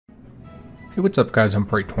Hey, what's up guys, I'm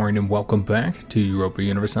Praetorian and welcome back to Europa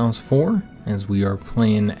Universalis IV as we are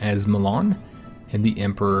playing as Milan in the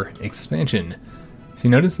Emperor expansion. So you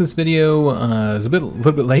notice this video is a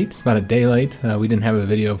little bit late, it's about a day late. We didn't have a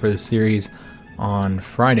video for this series on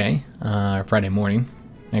Friday morning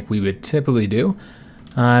like we would typically do.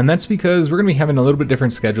 And that's because we're going to be having a little bit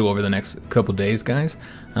different schedule over the next couple days, guys.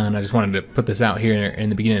 And I just wanted to put this out here in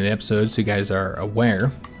the beginning of the episode so you guys are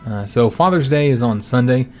aware. So Father's Day is on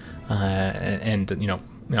Sunday. And you know,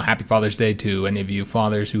 happy Father's Day to any of you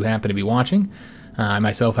fathers who happen to be watching. I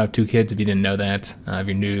myself have two kids, if you didn't know that. If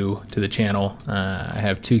you're new to the channel, I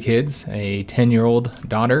have two kids, a 10-year-old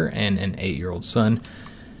daughter and an 8-year-old son.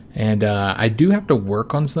 And I do have to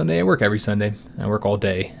work on Sunday. I work every Sunday. I work all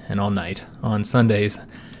day and all night on Sundays.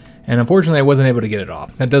 And unfortunately, I wasn't able to get it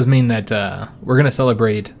off. That does mean that we're going to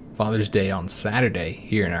celebrate Father's Day on Saturday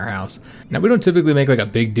here in our house. Now, we don't typically make like a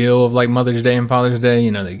big deal of like Mother's Day and Father's Day.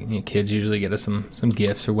 You know, the kids usually get us some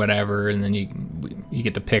gifts or whatever, and then you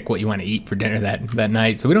get to pick what you want to eat for dinner that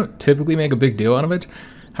night. So we don't typically make a big deal out of it.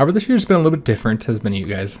 However, this year's been a little bit different, as many of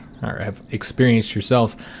you guys have experienced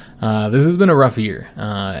yourselves. This has been a rough year,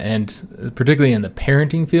 and particularly in the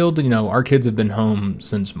parenting field. You know, our kids have been home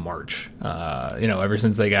since March. You know, ever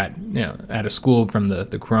since they got out of school from the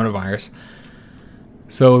coronavirus.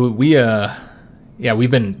 So we've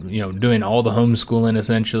been doing all the homeschooling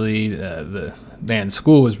essentially.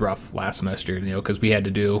 School was rough last semester, because we had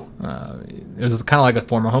to do it was kind of like a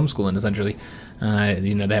form of homeschooling essentially.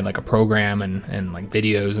 They had like a program and like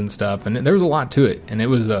videos and stuff, and there was a lot to it, and it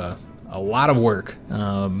was a lot of work,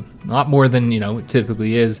 a lot more than it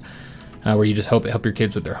typically is, where you just help your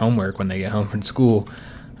kids with their homework when they get home from school.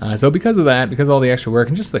 So because of that, because of all the extra work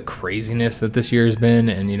and just the craziness that this year has been,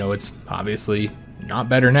 and it's obviously not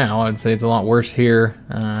better now. I'd say it's a lot worse here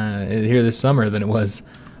this summer than it was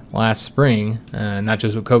last spring, not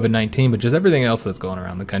just with COVID-19, but just everything else that's going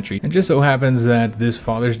around the country. It just so happens that this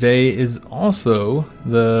Father's Day is also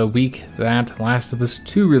the week that Last of Us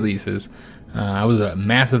 2 releases. I was a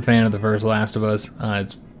massive fan of the first Last of Us.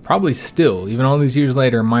 It's probably still, even all these years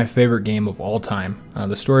later, my favorite game of all time.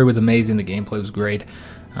 The story was amazing, the gameplay was great,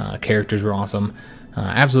 characters were awesome.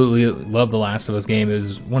 Absolutely love the Last of Us game. It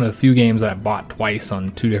was one of the few games that I bought twice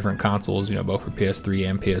on two different consoles, both for PS3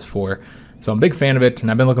 and PS4. So I'm a big fan of it, and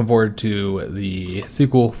I've been looking forward to the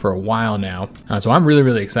sequel for a while now. So I'm really,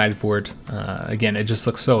 really excited for it. Again, it just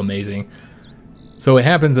looks so amazing. So it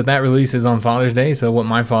happens that release is on Father's Day. So what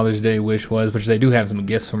my Father's Day wish was, which they do have some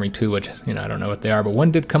gifts for me too, which, I don't know what they are, but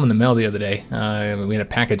one did come in the mail the other day. We had a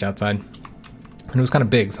package outside, and it was kind of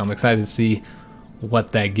big, so I'm excited to see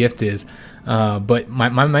what that gift is. But my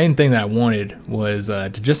main thing that I wanted was to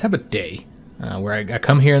just have a day where I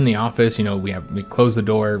come here in the office. We close the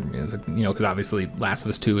door, because obviously Last of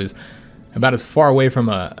Us 2 is about as far away from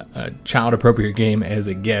a child appropriate game as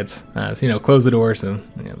it gets. So close the door so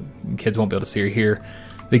kids won't be able to see or hear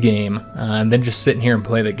the game, and then just sit in here and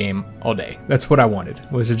play the game all day. That's what I wanted.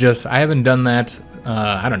 Was to just, I haven't done that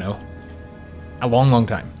I don't know, a long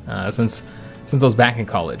time, since I was back in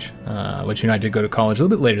college, which I did go to college a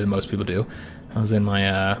little bit later than most people do. I was in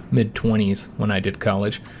my mid-20s when I did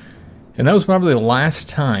college, and that was probably the last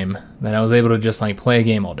time that I was able to just like play a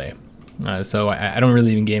game all day. So I don't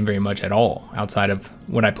really even game very much at all outside of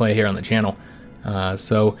what I play here on the channel.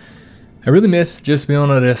 So I really miss just being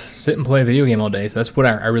able to just sit and play a video game all day. So that's what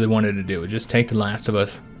I really wanted to do, just take The Last of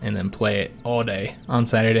Us and then play it all day on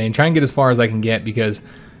Saturday and try and get as far as I can get, because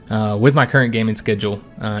with my current gaming schedule,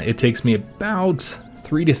 it takes me about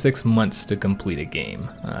 3 to 6 months to complete a game,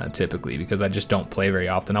 typically, because I just don't play very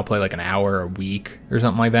often. I'll play like an hour a week or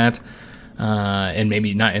something like that, and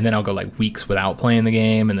maybe not, and then I'll go like weeks without playing the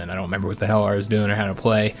game, and then I don't remember what the hell I was doing or how to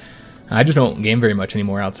play. I just don't game very much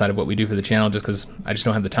anymore outside of what we do for the channel, just because I just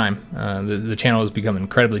don't have the time. The channel has become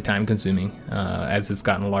incredibly time-consuming as it's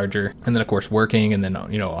gotten larger, and then of course working, and then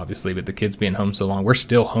obviously with the kids being home so long, we're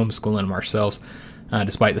still homeschooling them ourselves.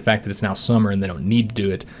 Despite the fact that it's now summer and they don't need to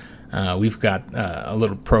do it. We've got a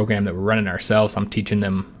little program that we're running ourselves. I'm teaching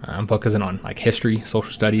them, I'm focusing on like history,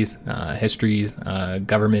 social studies, histories,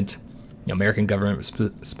 government, American government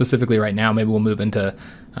specifically right now. Maybe we'll move into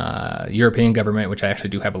European government, which I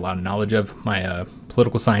actually do have a lot of knowledge of. My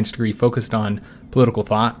political science degree focused on political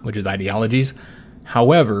thought, which is ideologies.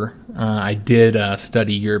 However, I did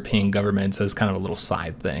study European governments as kind of a little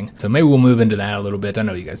side thing. So maybe we'll move into that a little bit. I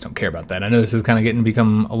know you guys don't care about that. I know this is kind of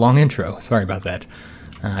become a long intro. Sorry about that.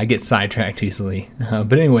 I get sidetracked easily.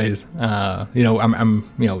 But anyways,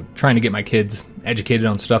 I'm trying to get my kids educated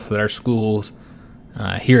on stuff that our schools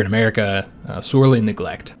here in America sorely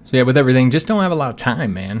neglect. So yeah, with everything, just don't have a lot of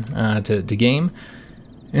time, man, to game.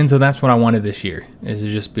 And so that's what I wanted this year, is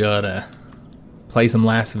to just be able to play some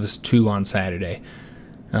Last of Us 2 on Saturday.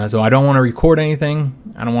 So I don't want to record anything.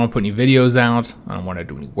 I don't want to put any videos out. I don't want to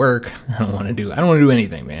do any work. I don't want to do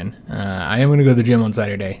anything, man. I am going to go to the gym on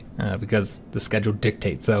Saturday because the schedule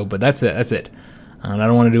dictates so, but that's it. That's it. I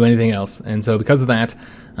don't want to do anything else. And so because of that,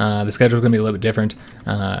 the schedule is going to be a little bit different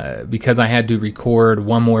because I had to record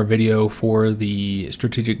one more video for the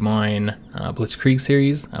Strategic Mine Blitzkrieg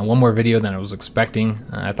series. One more video than I was expecting.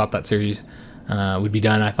 I thought that series would be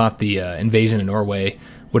done. I thought the invasion of Norway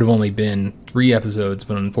would have only been 3 episodes,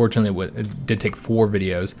 but unfortunately it did take 4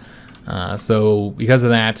 videos. So because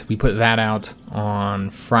of that, we put that out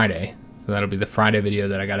on Friday. So that'll be the Friday video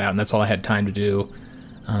that I got out, and that's all I had time to do.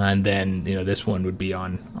 And then, you know, this one would be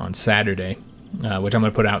on Saturday, which I'm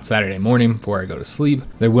going to put out Saturday morning before I go to sleep.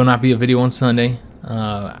 There will not be a video on Sunday.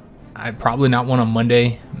 I probably not one on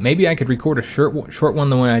Monday. Maybe I could record a short one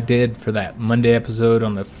the way I did for that Monday episode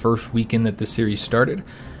on the first weekend that this series started.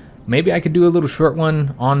 Maybe I could do a little short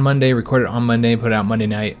one on Monday, record it on Monday, put it out Monday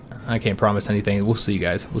night. I can't promise anything. We'll see,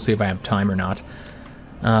 guys. We'll see if I have time or not.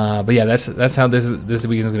 But yeah, that's how this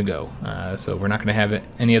weekend is going to go. So we're not going to have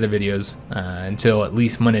any other videos until at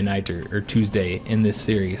least Monday night or Tuesday in this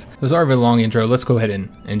series. So sorry for the long intro. Let's go ahead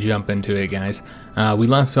and jump into it, guys. We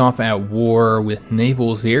left off at war with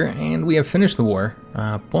Naples here, and we have finished the war.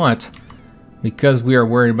 But because we are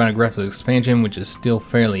worried about aggressive expansion, which is still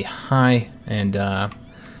fairly high, and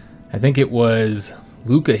I think it was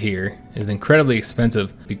Lucca here is incredibly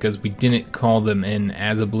expensive because we didn't call them in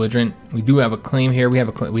as a belligerent. We do have a claim here. We had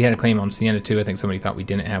a claim on Siena too. I think somebody thought we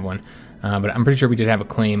didn't have one, but I'm pretty sure we did have a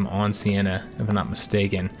claim on Siena, if I'm not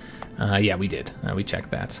mistaken. Yeah, we did. We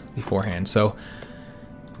checked that beforehand. So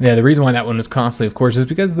yeah, the reason why that one was costly, of course, is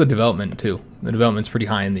because of the development too. The development's pretty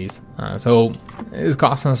high in these, so it is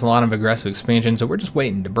costing us a lot of aggressive expansion. So we're just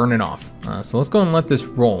waiting to burn it off. So let's go and let this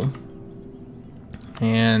roll.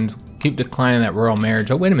 And keep declining that royal marriage.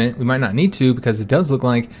 Oh, wait a minute. We might not need to because it does look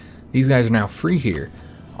like these guys are now free here.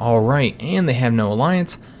 All right. And they have no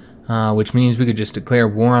alliance, which means we could just declare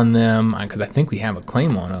war on them because I think we have a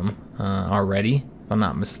claim on them already, if I'm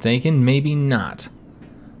not mistaken. Maybe not.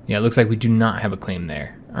 Yeah, it looks like we do not have a claim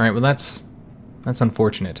there. All right. Well, that's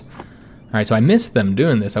unfortunate. All right. So I missed them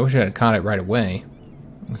doing this. I wish I had caught it right away.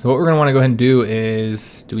 So what we're going to want to go ahead and do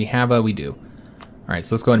is, do we have a, we do. All right.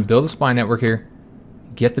 So let's go ahead and build a spy network here.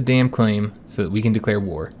 Get the damn claim so that we can declare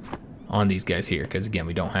war on these guys here, because again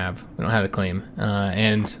we don't have the claim,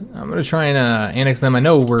 and I'm gonna try and annex them. I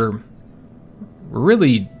know we're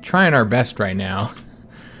really trying our best right now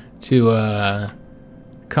to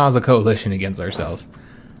cause a coalition against ourselves.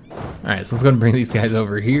 All right, so let's go and bring these guys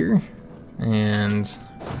over here and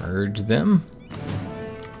merge them,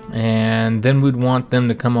 and then we'd want them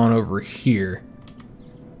to come on over here.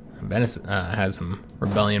 Venice has some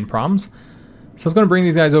rebellion problems. So it's going to bring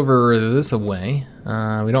these guys over this way.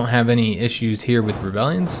 We don't have any issues here with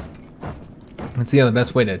rebellions. Let's see how the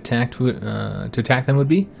best way to attack them would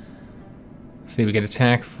be. Let's see, we can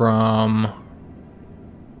attack from...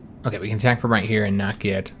 Okay, we can attack from right here and not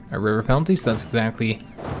get a river penalty, so that's exactly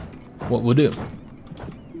what we'll do.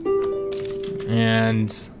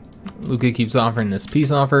 And Lucca keeps offering this peace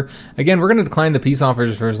offer. Again, we're going to decline the peace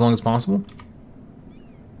offers for as long as possible.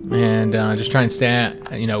 And just try and stay,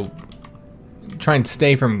 try and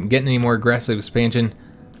stay from getting any more aggressive expansion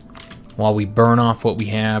while we burn off what we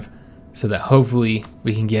have, so that hopefully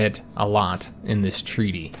we can get a lot in this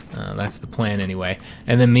treaty. That's the plan anyway.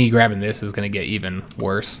 And then me grabbing this is going to get even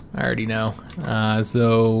worse. I already know.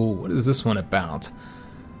 So what is this one about?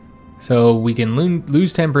 So we can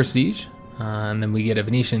lose 10 prestige, and then we get a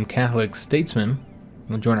Venetian Catholic statesman.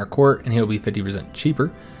 He'll join our court, and he'll be 50%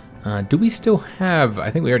 cheaper. Do we still have... I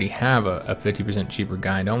think we already have a 50% cheaper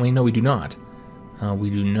guy, don't we? No, we do not.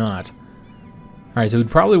 We do not. Alright, so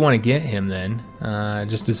we'd probably want to get him then,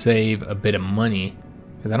 just to save a bit of money.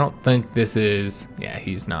 Because I don't think this is... Yeah,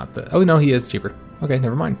 he's not the... Oh, no, he is cheaper. Okay,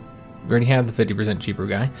 never mind. We already have the 50% cheaper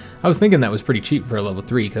guy. I was thinking that was pretty cheap for a level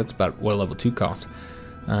 3, because that's about what a level 2 costs.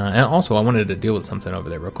 And also, I wanted to deal with something over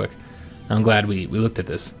there real quick. I'm glad we looked at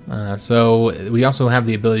this. So we also have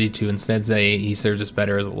the ability to instead say he serves us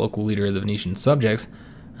better as a local leader of the Venetian subjects.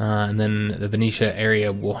 And then the Venetia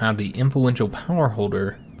area will have the influential power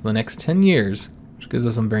holder for the next 10 years, which gives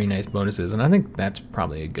us some very nice bonuses. And I think that's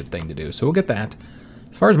probably a good thing to do. So we'll get that.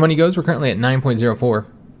 As far as money goes, we're currently at 9.04.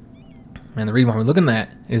 And the reason why we're looking at that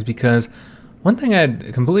is because one thing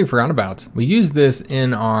I'd completely forgot about, we used this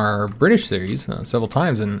in our British series several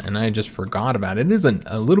times, and I just forgot about it. It is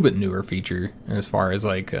a little bit newer feature as far as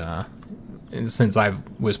like, since I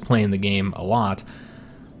was playing the game a lot.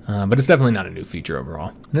 But it's definitely not a new feature overall.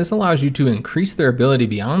 And this allows you to increase their ability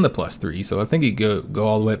beyond the +3. So I think you go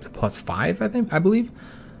all the way up to +5, I believe,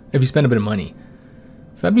 if you spend a bit of money.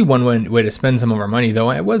 So that'd be one way to spend some of our money, though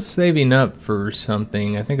I was saving up for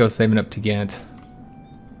something. I think I was saving up to get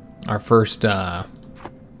our first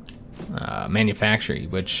manufactory,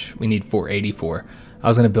 which we need 480 for. I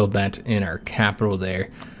was going to build that in our capital there.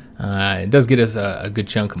 It does get us a good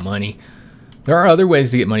chunk of money. There are other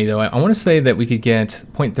ways to get money, though. I want to say that we could get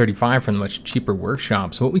 0.35 from the much cheaper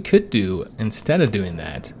workshop. So what we could do instead of doing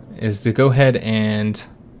that is to go ahead and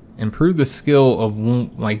improve the skill of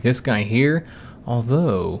like this guy here.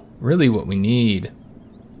 Although, really what we need,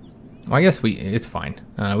 well, I guess it's fine.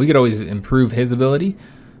 We could always improve his ability,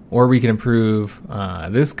 or we can improve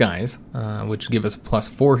this guy's, which give us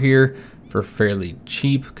 +4 here for fairly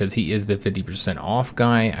cheap, because he is the 50% off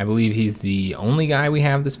guy. I believe he's the only guy we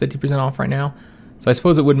have that's 50% off right now. So I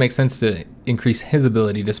suppose it would make sense to increase his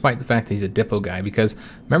ability, despite the fact that he's a Dippo guy, because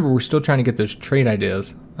remember, we're still trying to get those trade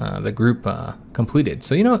ideas, the group completed.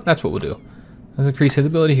 So you know what? That's what we'll do. Let's increase his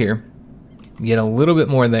ability here, get a little bit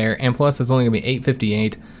more there, and plus it's only gonna be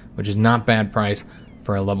 858, which is not bad price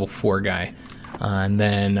for a level 4 guy. And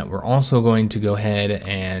then we're also going to go ahead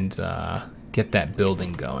and get that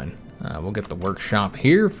building going. We'll get the workshop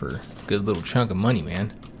here for a good little chunk of money,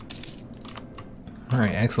 man. All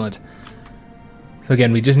right, excellent. So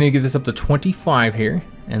again, we just need to get this up to 25 here,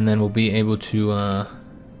 and then we'll be able to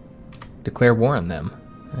declare war on them.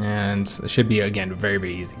 And it should be, again, a very,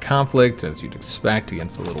 very easy conflict, as you'd expect,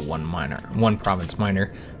 against a little one province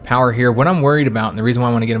minor power here. What I'm worried about, and the reason why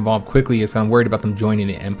I want to get involved quickly, is I'm worried about them joining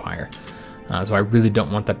the empire. So I really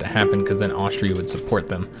don't want that to happen, because then Austria would support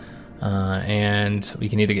them. And we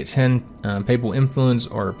can either get 10 papal influence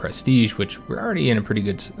or prestige, which we're already in a pretty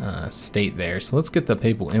good state there. So let's get the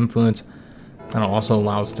papal influence. That'll also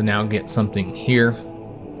allow us to now get something here.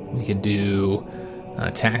 We could do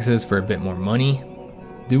taxes for a bit more money.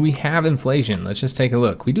 Do we have inflation? Let's just take a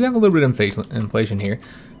look. We do have a little bit of inflation here,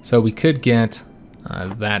 so we could get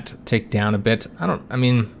that tick down a bit. I don't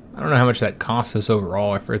know how much that costs us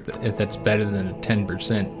overall, if that's better than a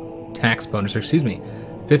 10% tax bonus, or excuse me,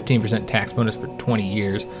 15% tax bonus for 20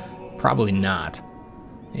 years. Probably not.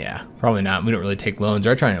 Yeah, probably not. We don't really take loans.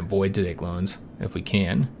 We're trying to avoid to take loans if we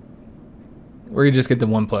can. We're gonna just get the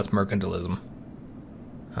 1+ mercantilism,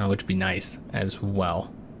 which would be nice as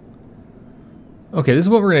well. Okay, this is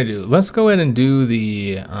what we're gonna do. Let's go ahead and do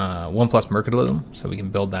the 1+ mercantilism, so we can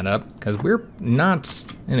build that up, because we're not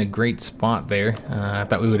in a great spot there. I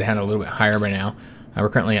thought we would have had a little bit higher by now. We're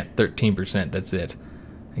currently at 13%. That's it.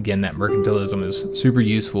 Again, that mercantilism is super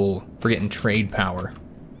useful for getting trade power.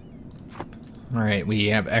 All right, we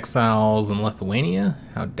have exiles in Lithuania.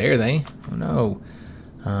 How dare they? Oh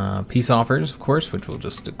no. Peace offers, of course, which we'll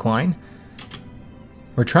just decline.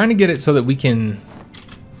 We're trying to get it so that we can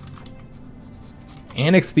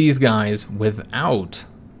annex these guys without,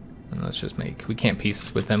 and let's just we can't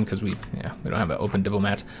peace with them because we don't have an open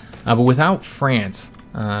diplomat, but without France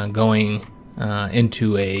going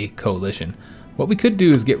into a coalition. What we could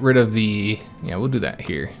do is get rid of we'll do that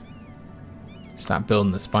here. Stop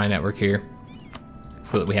building the spy network here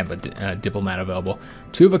so that we have a diplomat available.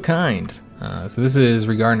 2 of a kind. So this is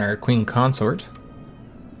regarding our queen consort.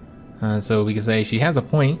 So we can say she has a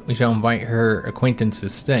point. We shall invite her acquaintance to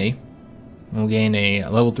stay. We'll gain a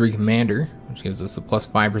level 3 commander, which gives us a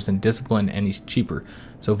 +5% discipline, and he's cheaper.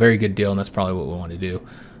 So very good deal, and that's probably what we want to do.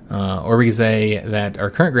 Or we can say that our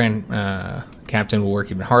current Grand Captain will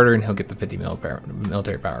work even harder, and he'll get the 50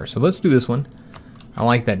 military power. So let's do this one. I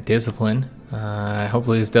like that discipline.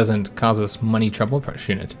 Hopefully this doesn't cause us money trouble. Probably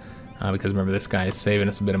shouldn't, because remember, this guy is saving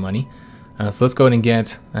us a bit of money. So let's go ahead and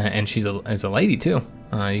get, and she's a lady too.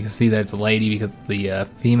 You can see that it's a lady because the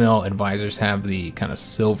female advisors have the kind of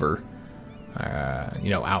silver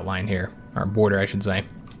outline here, or border, I should say.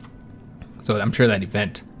 So I'm sure that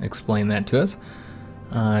event explained that to us.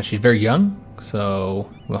 She's very young, so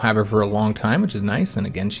we'll have her for a long time, which is nice. And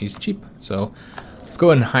again, she's cheap. So let's go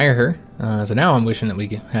ahead and hire her. So now I'm wishing that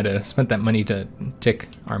we had spent that money to tick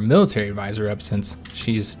our military advisor up, since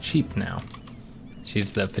she's cheap now.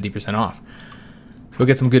 She's the 50% off. So we'll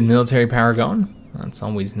get some good military power going. That's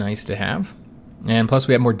always nice to have. And plus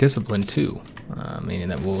we have more discipline too, meaning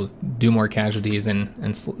that we'll do more casualties and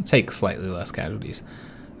take slightly less casualties.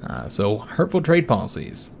 So hurtful trade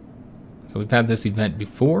policies. So we've had this event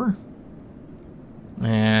before,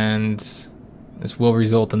 and this will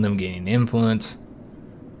result in them gaining influence.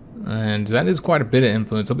 And that is quite a bit of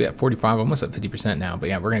influence. We'll be at 45, almost at 50% now. But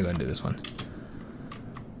yeah, we're going to go and do this one.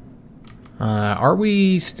 Are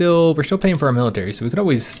we still... We're still paying for our military, so we could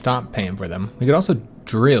always stop paying for them. We could also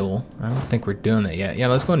drill. I don't think we're doing that yet. Yeah,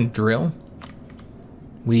 let's go ahead and drill.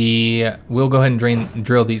 We will go ahead and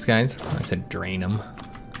drill these guys. I said drain them.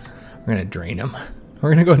 We're going to drain them. We're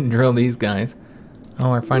going to go ahead and drill these guys. Oh,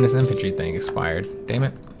 our finest infantry thing expired. Damn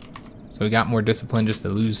it. So we got more discipline just to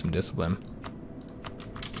lose some discipline.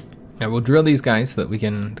 Now we'll drill these guys so that we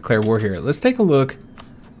can declare war here. Let's take a look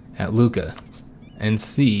at Lucca and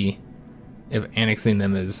see if annexing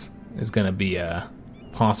them is going to be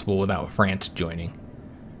possible without France joining.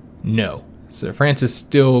 No. So France is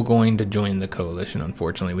still going to join the coalition,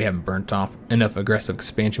 unfortunately. We haven't burnt off enough aggressive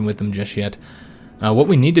expansion with them just yet. What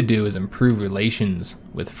we need to do is improve relations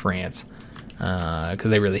with France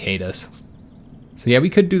because they really hate us. So yeah, we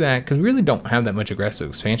could do that because we really don't have that much aggressive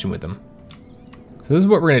expansion with them. So this is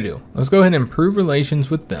what we're going to do. Let's go ahead and improve relations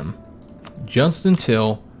with them just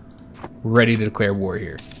until we're ready to declare war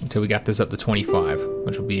here. Until we got this up to 25,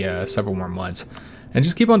 which will be several more months. And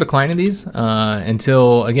just keep on declining these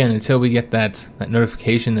until we get that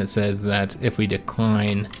notification that says that if we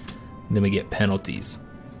decline, then we get penalties.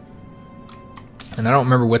 And I don't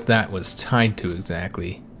remember what that was tied to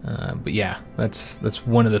exactly. But yeah, that's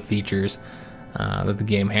one of the features that the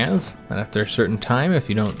game has. And after a certain time, if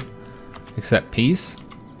you don't accept peace,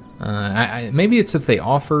 maybe it's if they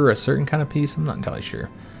offer a certain kind of peace. I'm not entirely sure.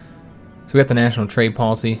 So we got the national trade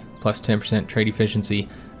policy, plus 10% trade efficiency,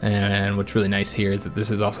 and what's really nice here is that this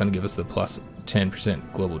is also going to give us the plus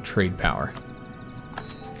 10% global trade power.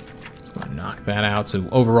 So I'm going to knock that out. So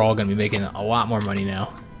overall, going to be making a lot more money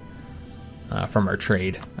now from our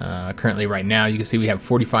trade. Currently, right now, you can see we have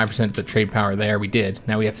 45% of the trade power there. We did.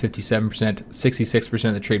 Now we have 57%, 66%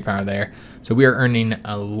 of the trade power there. So we are earning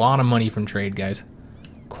a lot of money from trade, guys.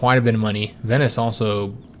 Quite a bit of money. Venice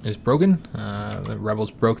also is broken. The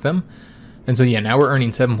rebels broke them. And so yeah, now we're earning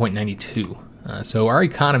 7.92. So our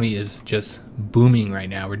economy is just booming right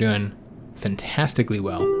now. We're doing fantastically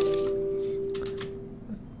well.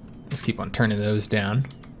 Let's keep on turning those down.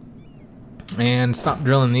 And stop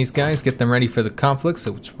drilling these guys. Get them ready for the conflict.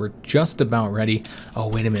 So we're just about ready. Oh,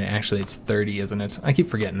 wait a minute. Actually, it's 30, isn't it? I keep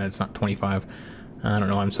forgetting that it's not 25. I don't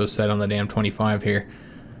know. I'm so set on the damn 25 here.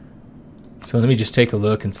 So let me just take a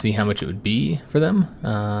look and see how much it would be for them.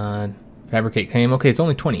 Fabricate claim. Okay, it's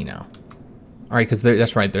only 20 now. All right, because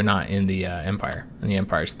that's right. They're not in the Empire. And the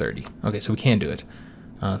Empire is 30. Okay, so we can do it.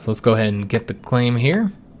 So let's go ahead and get the claim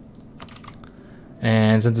here.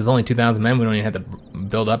 And since it's only 2,000 men, we don't even have to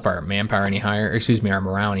build up our manpower any higher. Or excuse me, our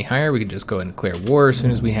morale any higher. We can just go ahead and declare war as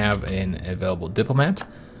soon as we have an available diplomat.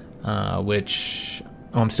 Which...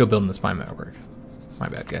 Oh, I'm still building the spy network. My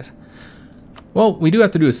bad, guys. Well, we do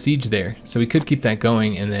have to do a siege there, so we could keep that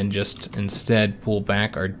going and then just instead pull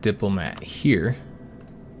back our diplomat here.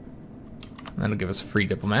 That'll give us a free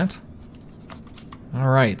diplomat.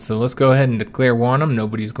 Alright, so let's go ahead and declare war on them.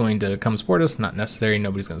 Nobody's going to come support us. Not necessary.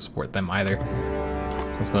 Nobody's going to support them either.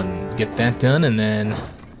 So let's go ahead and get that done and then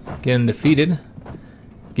get them defeated.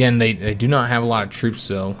 Again, they do not have a lot of troops,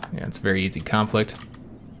 so yeah, it's a very easy conflict.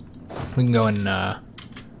 We can go and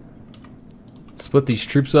split these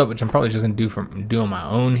troops up, which I'm probably just going to do on my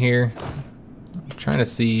own here. I'm trying to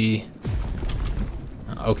see...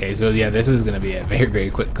 Okay, so yeah, this is going to be a very,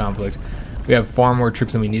 very quick conflict. We have far more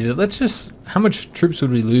troops than we needed. Let's just... How much troops would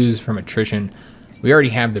we lose from attrition? We already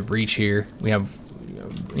have the breach here. We have,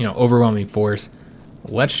 you know, overwhelming force.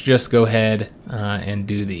 Let's just go ahead and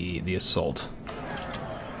do the assault.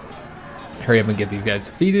 Hurry up and get these guys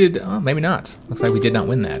defeated. Oh, maybe not. Looks like we did not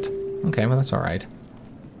win that. Okay, well, that's all right.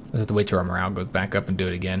 We'll have to wait till our morale goes back up and do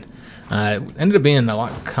it again. It ended up being a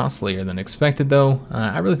lot costlier than expected, though.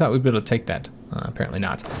 I really thought we'd be able to take that. Apparently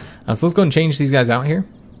not. So let's go and change these guys out here.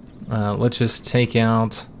 Let's just take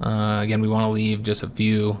out... again, we want to leave just a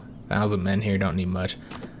few thousand men here. Don't need much.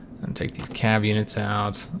 And take these cav units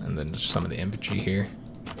out, and then just some of the infantry here.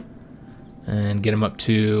 And get them up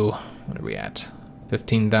to... What are we at?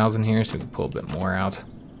 15,000 here, so we can pull a bit more out.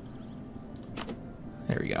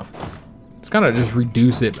 There we go. It's kind of just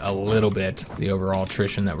reduce it a little bit, the overall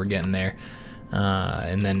attrition that we're getting there.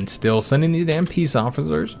 And then still sending these damn peace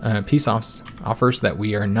offers that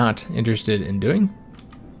we are not interested in doing.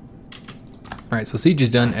 All right, so siege is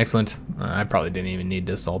done. Excellent. I probably didn't even need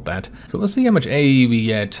to assault that. So let's see how much AE we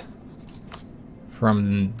get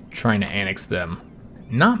from trying to annex them.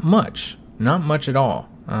 Not much. Not much at all.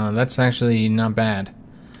 That's actually not bad.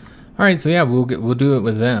 All right, so yeah, we'll do it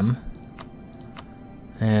with them.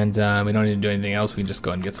 And we don't need to do anything else. We can just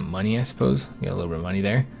go and get some money, I suppose. Get a little bit of money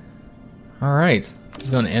there. All right, let's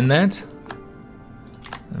go and end that.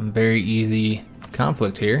 Very easy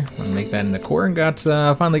conflict here. I'm gonna make that in the core and got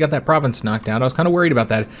finally got that province knocked out. I was kind of worried about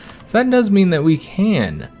that. So that does mean that we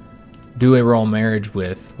can do a royal marriage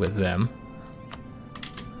with them.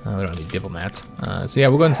 We don't need diplomats. So yeah,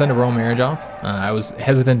 we'll go ahead and send a royal marriage off. I was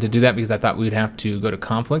hesitant to do that because I thought we'd have to go to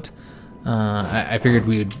conflict. I figured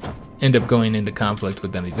we would end up going into conflict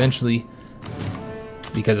with them eventually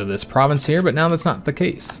because of this province here, but now that's not the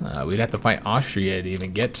case. We'd have to fight Austria to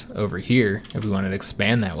even get over here if we wanted to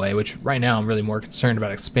expand that way, which right now I'm really more concerned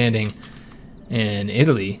about expanding in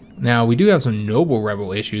Italy. Now, we do have some noble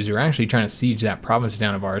rebel issues who are actually trying to siege that province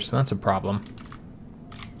down of ours, so that's a problem.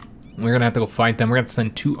 We're gonna have to go fight them. We're gonna have to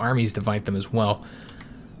send 2 armies to fight them as well.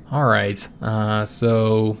 All right,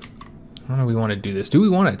 so how do we want to do this? Do we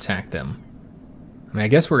want to attack them? I mean, I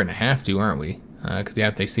guess we're gonna have to, aren't we? Because yeah,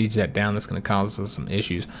 if they siege that down, that's gonna cause us some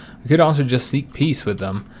issues. We could also just seek peace with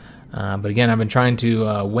them, but again, I've been trying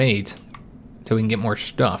to wait until we can get more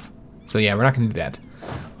stuff. So yeah, we're not gonna do that.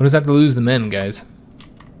 We'll just have to lose the men, guys.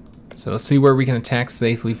 So let's see where we can attack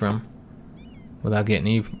safely from without getting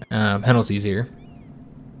any penalties here.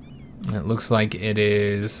 And it looks like it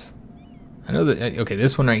is, I know that, okay,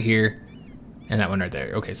 this one right here and that one right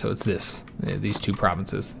there. Okay, so it's these 2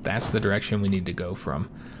 provinces. That's the direction we need to go from.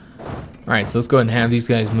 All right, so let's go ahead and have these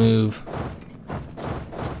guys move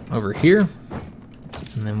over here,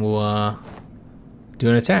 and then we'll do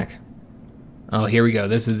an attack. Oh, here we go.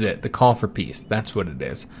 This is it. The call for peace. That's what it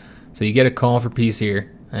is. So you get a call for peace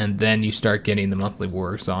here, and then you start getting the monthly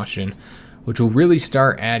war exhaustion, which will really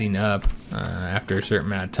start adding up after a certain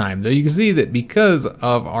amount of time. Though you can see that because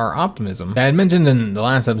of our optimism, I had mentioned in the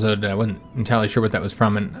last episode that I wasn't entirely sure what that was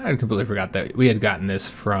from, and I completely forgot that we had gotten this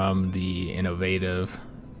from the innovative.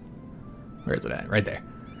 Where is it at? Right there.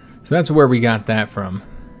 So that's where we got that from.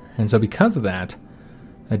 And so because of that,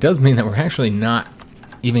 that does mean that we're actually not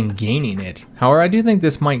even gaining it. However, I do think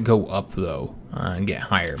this might go up though and get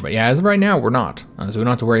higher. But yeah, as of right now, we're not. So we don't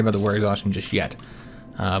have to worry about the war exhaustion just yet.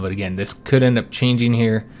 But again, this could end up changing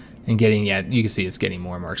here and getting, yeah, you can see it's getting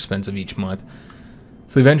more and more expensive each month.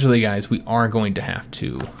 So eventually, guys, we are going to have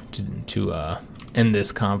to end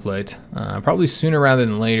this conflict. Probably sooner rather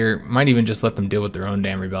than later. Might even just let them deal with their own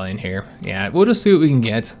damn rebellion here. Yeah, we'll just see what we can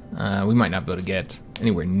get. We might not be able to get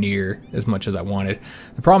anywhere near as much as I wanted.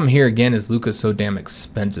 The problem here, again, is Lucca's so damn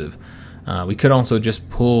expensive. We could also just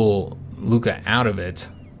pull Lucca out of it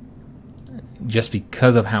just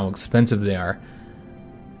because of how expensive they are.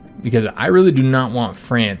 Because I really do not want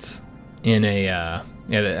France in a,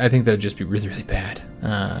 yeah, I think that would just be really, really bad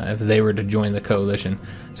if they were to join the coalition.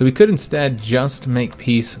 So we could instead just make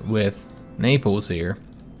peace with Naples here,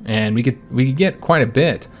 and we could get quite a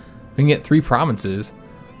bit. We can get 3 provinces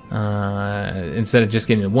instead of just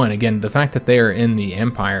getting the 1. Again, the fact that they are in the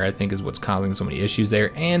empire, I think, is what's causing so many issues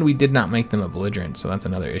there, and we did not make them a belligerent, so that's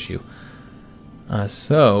another issue.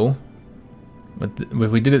 So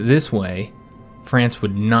if we did it this way, France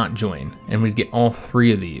would not join, and we'd get all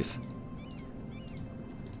 3 of these.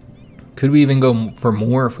 Could we even go for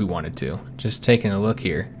more if we wanted to? Just taking a look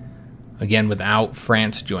here. Again, without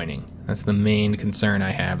France joining. That's the main concern I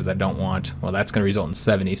have, is I don't want, well, that's going to result in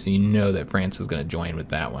 70, so you know that France is going to join with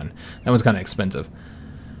that one. That one's kind of expensive.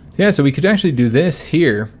 Yeah, so we could actually do this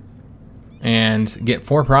here and get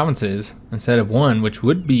 4 provinces instead of 1, which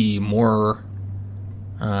would be more,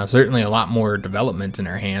 certainly a lot more development in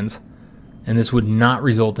our hands. And this would not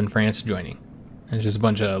result in France joining. It's just a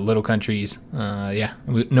bunch of little countries. Yeah,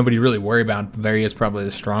 nobody really worry about. Bavaria is probably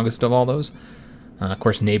the strongest of all those. Of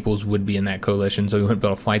course, Naples would be in that coalition, so we wouldn't be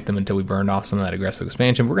able to fight them until we burned off some of that aggressive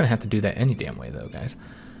expansion. We're going to have to do that any damn way, though, guys.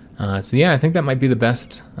 So yeah, I think that might be the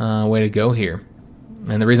best way to go here.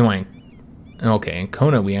 And the reason why... Okay, in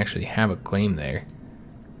Kona, we actually have a claim there.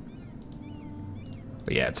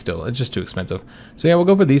 But yeah, it's just too expensive. So yeah, we'll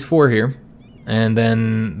go for these 4 here. And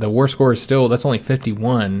then the war score is still, that's only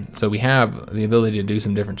 51, so we have the ability to do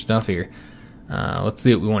some different stuff here. Let's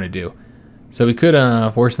see what we want to do. So we could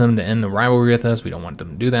force them to end the rivalry with us. We don't want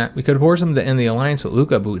them to do that. We could force them to end the alliance with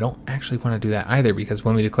Lucca, but we don't actually want to do that either, because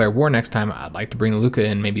when we declare war next time, I'd like to bring Lucca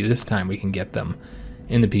in. Maybe this time we can get them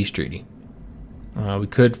in the peace treaty. We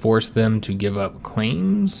could force them to give up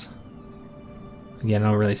claims. Again,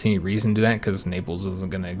 I don't really see any reason to do that, because Naples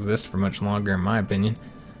isn't going to exist for much longer, in my opinion.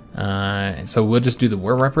 So we'll just do the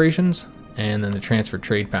war reparations and then the transfer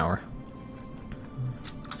trade power,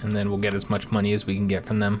 and then we'll get as much money as we can get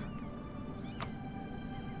from them.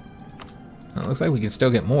 It looks like we can still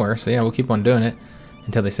get more, so yeah, we'll keep on doing it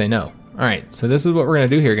until they say no. Alright, so this is what we're going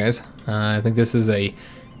to do here, guys. I think this is a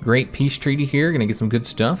great peace treaty here. Going to get some good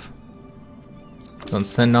stuff. Gonna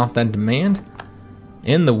send off that demand,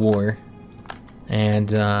 end the war, and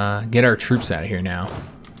get our troops out of here now.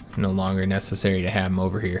 no longer necessary to have them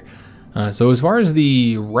over here. So as far as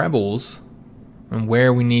the rebels and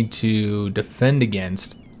where we need to defend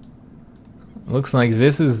against, looks like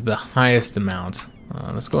this is the highest amount.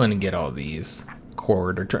 Let's go ahead and get all these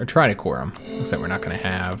cored, or try to core them. Looks like we're not going to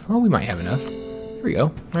have, oh, we might have enough. There we go.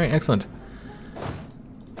 All right, excellent.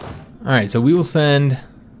 All right, so we will send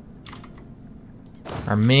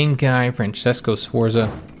our main guy, Francesco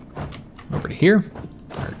Sforza, over to here,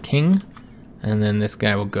 our king. And then this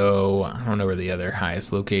guy will go, I don't know where the other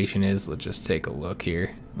highest location is. Let's just take a look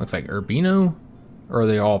here. Looks like Urbino, or are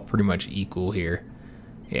they all pretty much equal here?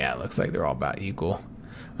 Yeah, it looks like they're all about equal. All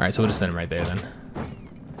right, so we'll just send them right there then.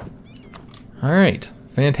 All right,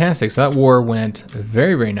 fantastic. So that war went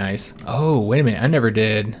very, very nice. Oh, wait a minute, I never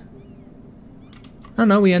did. Oh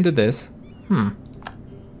no, we ended this.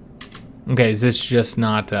 Okay, is this just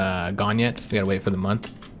not gone yet? We gotta wait for the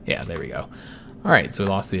month. Yeah, there we go. All right, so we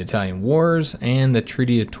lost the Italian Wars, and the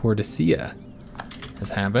Treaty of Tordesillas has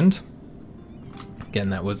happened. Again,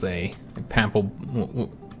 that was a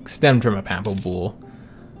papal, stemmed from a papal bull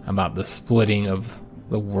about the splitting of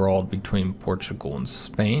the world between Portugal and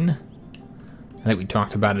Spain. I think we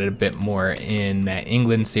talked about it a bit more in that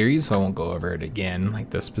England series, so I won't go over it again, like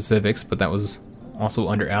the specifics, but that was also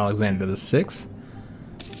under Alexander VI.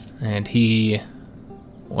 And he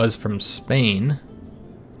was from Spain.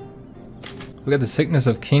 We got the Sickness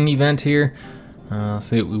of King event here. Let's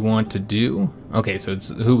see what we want to do. Okay, so it's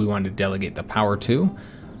who we want to delegate the power to.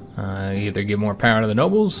 Either give more power to the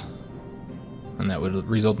nobles, and that would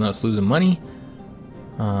result in us losing money.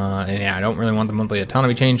 And yeah, I don't really want the monthly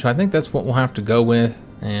autonomy change, so I think that's what we'll have to go with.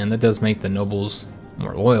 And that does make the nobles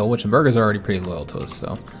more loyal, which the burghers are already pretty loyal to us,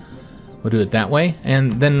 so we'll do it that way.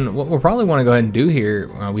 And then what we'll probably want to go ahead and do here,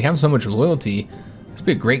 we have so much loyalty, this would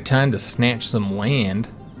be a great time to snatch some land.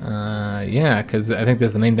 Yeah, because I think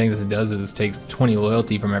that's the main thing that it does is it takes 20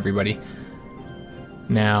 loyalty from everybody.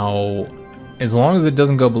 Now, as long as it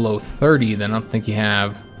doesn't go below 30, then I don't think you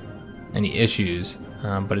have any issues.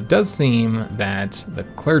 But it does seem that the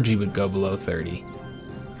clergy would go below 30.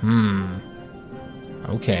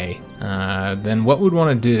 Okay. Then what we'd want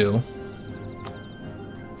to do,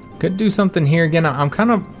 could do something here. Again, I'm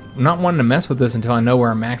kind of not wanting to mess with this until I know where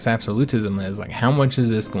our max absolutism is. Like, how much is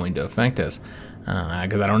this going to affect us?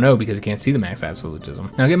 Because I don't know, because you can't see the max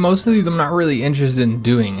absolutism. Now again, most of these I'm not really interested in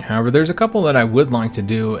doing. However, there's a couple that I would like to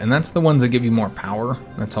do, and that's the ones that give you more power.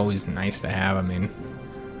 That's always nice to have. I mean,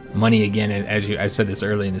 money, again, I said this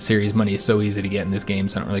early in the series, money is so easy to get in this game,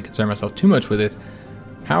 so I don't really concern myself too much with it.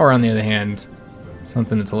 Power, on the other hand,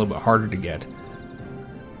 something that's a little bit harder to get.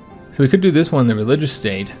 So we could do this one, the religious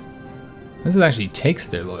state. This actually takes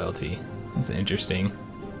their loyalty. That's interesting.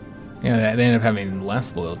 Yeah, they end up having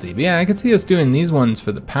less loyalty. But yeah, I could see us doing these ones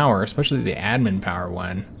for the power, especially the admin power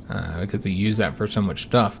one, because they use that for so much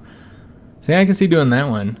stuff. So yeah, I can see doing that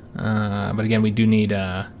one. But again, we do need,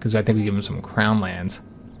 because I think we give them some crown lands.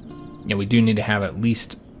 Yeah, we do need to have at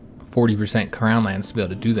least 40% crown lands to be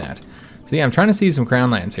able to do that. So yeah, I'm trying to see some crown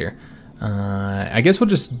lands here. I guess we'll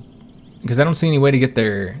just, because I don't see any way to get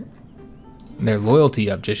their loyalty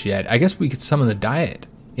up just yet. I guess we could summon the diet.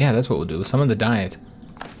 Yeah, that's what we'll do. Summon the diet.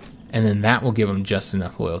 And then that will give them just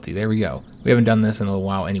enough loyalty. There we go. We haven't done this in a little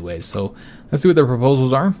while anyways. So let's see what their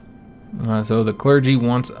proposals are. So the clergy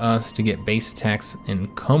wants us to get base tax in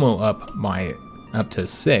Como up to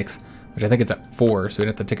 6, which I think it's at 4, so we'd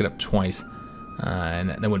have to take it up twice. And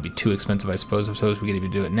that wouldn't be too expensive, I suppose. I suppose we could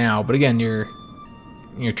even do it now. But again, you're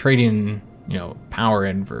trading, power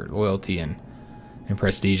in for loyalty and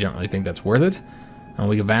prestige. I don't really think that's worth it.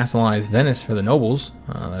 We could vassalize Venice for the nobles.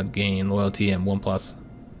 That'd gain loyalty and 1+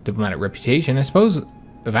 diplomatic reputation. I suppose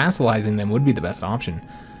vassalizing them would be the best option,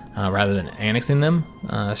 rather than annexing them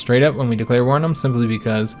straight up when we declare war on them, simply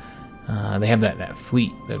because they have that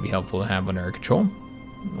fleet that'd be helpful to have under our control.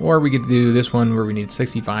 Or we could do this one where we need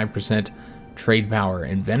 65% trade power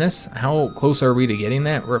in Venice. How close are we to getting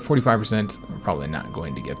that? We're at 45%. We're probably not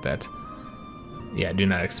going to get that. Yeah, I do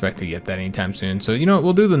not expect to get that anytime soon. So,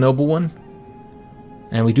 we'll do the noble one.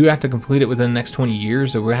 And we do have to complete it within the next 20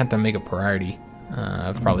 years, so we'll have to make a priority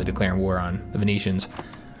of probably declaring war on the Venetians.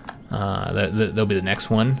 That'll be the next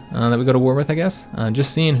one that we go to war with, I guess.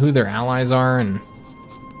 Just seeing who their allies are. And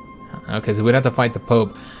okay, so we'd have to fight the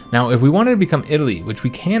Pope. Now, if we wanted to become Italy, which we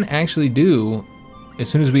can actually do as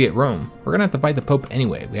soon as we get Rome, we're going to have to fight the Pope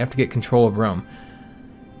anyway. We have to get control of Rome.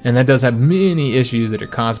 And that does have many issues that are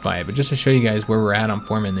caused by it. But just to show you guys where we're at on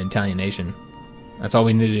forming the Italian nation, that's all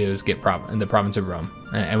we need to do is get the province of Rome.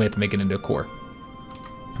 And we have to make it into a core.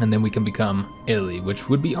 And then we can become Italy, which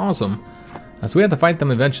would be awesome. So we have to fight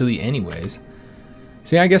them eventually anyways.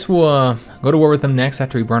 So yeah, I guess we'll go to war with them next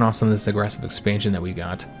after we burn off some of this aggressive expansion that we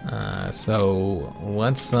got. So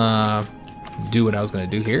let's do what I was going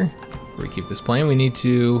to do here. Before we keep this playing, we need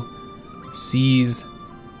to seize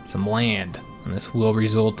some land. And this will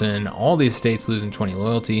result in all these states losing 20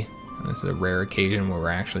 loyalty. And this is a rare occasion where we're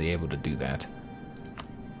actually able to do that.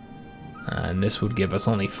 And this would give us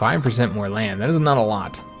only 5% more land. That is not a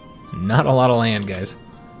lot. Not a lot of land, guys.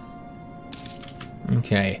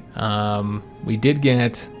 Okay, we did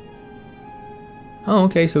get... Oh,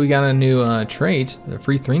 okay, so we got a new trait, the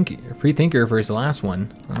free thinker for his last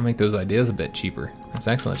one. I'll make those ideas a bit cheaper. That's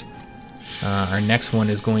excellent. Our next one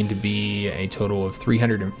is going to be a total of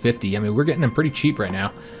 350. I mean, we're getting them pretty cheap right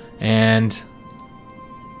now. And...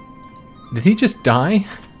 Did he just die?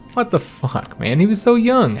 What the fuck, man? He was so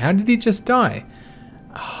young. How did he just die?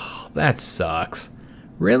 Oh, that sucks.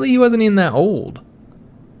 Really? He wasn't even that old.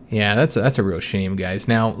 Yeah, that's a real shame, guys.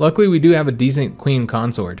 Now, luckily we do have a decent queen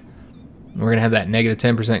consort. We're going to have that negative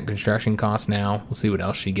 10% construction cost now. We'll see what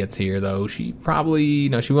else she gets here, though. She probably,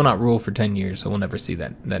 no, she will not rule for 10 years, so we'll never see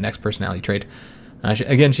that next personality trait.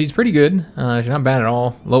 Again, she's pretty good. She's not bad at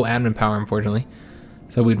all. Low admin power, unfortunately.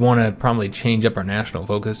 So we'd want to probably change up our national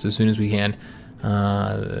focus as soon as we can.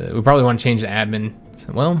 We probably want to change the admin.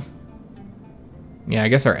 So, well, yeah, I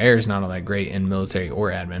guess our air is not all that great in military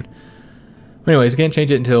or admin. Anyways, we can't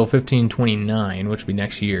change it until 1529, which will be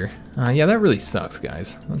next year. Yeah, that really sucks,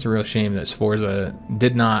 guys. That's a real shame that Sforza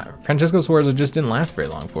did not... Francesco Sforza just didn't last very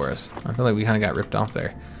long for us. I feel like we kind of got ripped off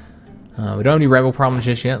there. We don't have any rebel problems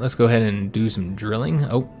just yet. Let's go ahead and do some drilling.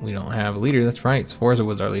 Oh, we don't have a leader. That's right. Sforza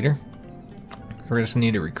was our leader. We're just going to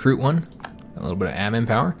need to recruit one. A little bit of admin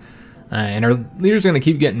power. And our leader's going to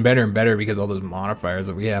keep getting better and better because all those modifiers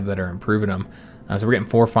that we have that are improving them. So we're getting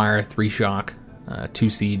 4 fire, 3 shock, 2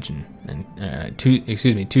 siege, and 2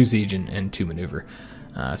 siege and 2 maneuver.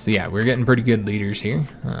 So yeah, we're getting pretty good leaders here.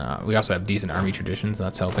 We also have decent army traditions, so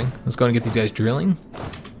that's helping. Let's go and get these guys drilling.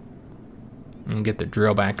 And get their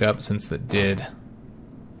drill back up since it did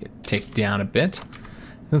get ticked down a bit.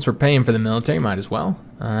 Since we're paying for the military, might as well.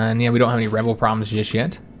 And yeah, we don't have any rebel problems just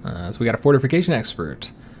yet. So we got a fortification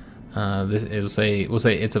expert. This is we'll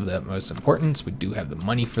say it's of the utmost importance. We do have the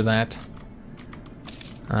money for that.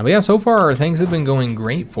 But yeah, so far things have been going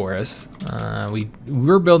great for us.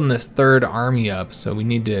 We're building this 3rd army up, so we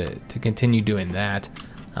need to continue doing that.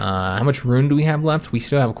 How much room do we have left? We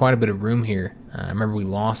still have quite a bit of room here. I remember we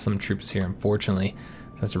lost some troops here, unfortunately.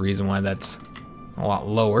 That's the reason why that's a lot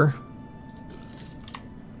lower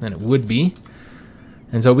than it would be.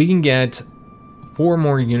 And so we can get 4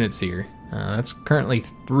 more units here. That's currently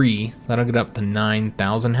 3. That'll get up to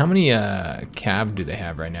 9,000. How many cav do they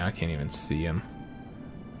have right now? I can't even see them.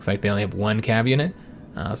 Looks like they only have 1 cav unit.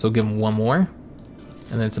 So we'll give them 1 more.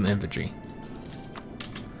 And then some infantry.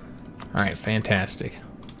 Alright, fantastic.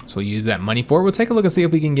 So we'll use that money for it. We'll take a look and see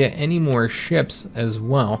if we can get any more ships as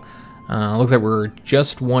well. Looks like we're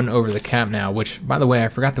just 1 over the cap now, which, by the way, I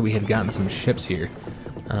forgot that we had gotten some ships here.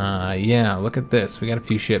 Yeah, look at this. We got a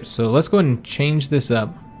few ships. So let's go ahead and change this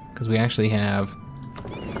up, because we actually have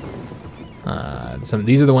some.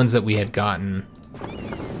 These are the ones that we had gotten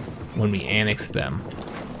when we annexed them.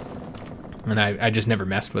 And I just never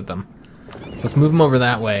messed with them. So let's move them over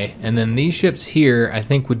that way. And then these ships here, I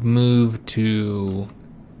think, would move to,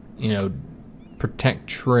 you know, protect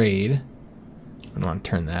trade. I don't want to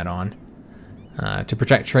turn that on. To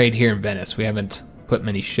protect trade here in Venice. We haven't put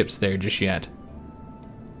many ships there just yet.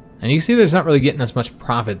 And you can see there's not really getting us much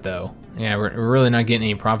profit, though. Yeah, we're really not getting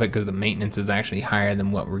any profit because the maintenance is actually higher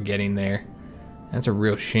than what we're getting there. That's a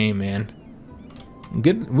real shame, man.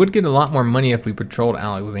 Would get a lot more money if we patrolled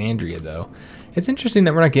Alexandria, though. It's interesting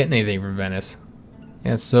that we're not getting anything from Venice.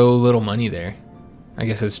 Yeah, it's so little money there. I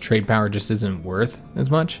guess its trade power just isn't worth as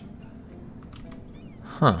much.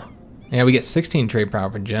 Huh. Yeah, we get 16 trade power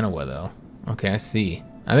for Genoa, though. Okay, I see.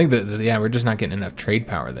 I think that, yeah, we're just not getting enough trade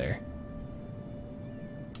power there.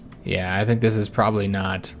 Yeah, I think this is probably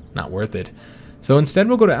not worth it. So instead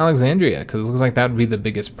we'll go to Alexandria, because it looks like that would be the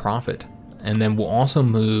biggest profit. And then we'll also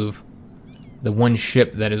move the 1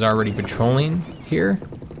 ship that is already patrolling here.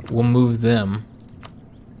 We'll move them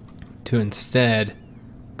to instead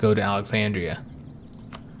go to Alexandria.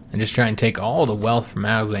 And just try and take all the wealth from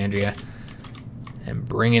Alexandria and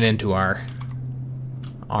bring it into our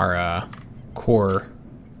core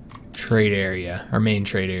trade area, our main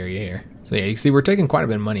trade area here. So yeah, you can see we're taking quite a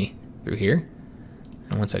bit of money through here.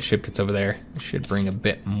 And once that ship gets over there, it should bring a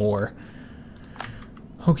bit more.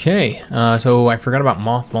 Okay, so I forgot about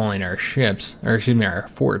mothballing our ships, or excuse me, our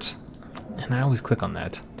forts. And I always click on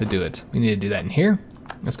that to do it. We need to do that in here.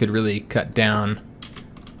 This could really cut down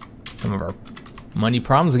some of our money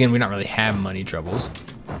problems. Again, we don't really have money troubles.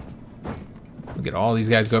 We'll get all these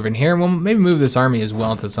guys go over in here, and we'll maybe move this army as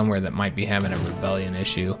well to somewhere that might be having a rebellion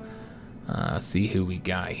issue. See who we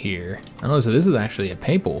got here. Oh, so this is actually a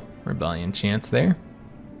papal rebellion chance there.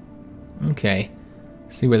 Okay.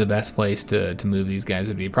 See where the best place to move these guys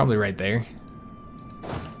would be. Probably right there.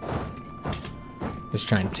 Just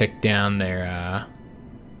try and tick down their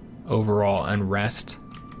overall unrest.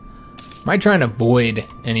 Might try and avoid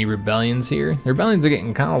any rebellions here. The rebellions are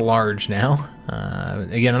getting kind of large now.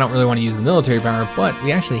 Again, I don't really want to use the military power, but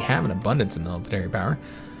we actually have an abundance of military power.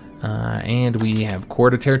 And we have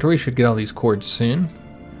core to territory. Should get all these cores soon.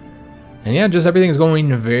 And yeah, just everything's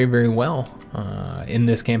going very, very well in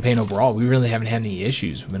this campaign overall. We really haven't had any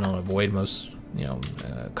issues. We've been able to avoid most,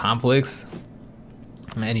 conflicts,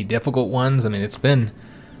 any difficult ones. I mean, it's been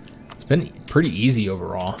pretty easy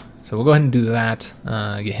overall. So we'll go ahead and do that.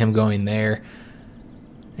 Get him going there,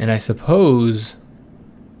 and I suppose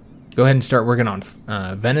go ahead and start working on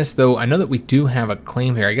Venice. Though I know that we do have a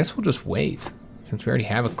claim here. I guess we'll just wait since we already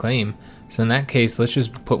have a claim. So in that case, let's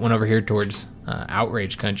just put one over here towards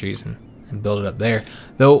outrage countries and build it up there.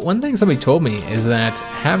 Though one thing somebody told me is that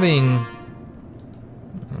having,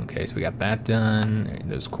 okay, so we got that done,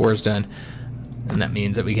 those cores done, and that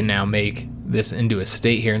means that we can now make this into a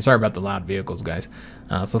state here. And sorry about the loud vehicles, guys.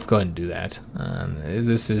 So let's go ahead and do that.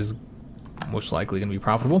 This is most likely going to be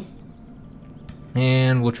profitable.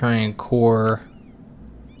 And we'll try and core.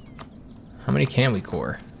 How many can we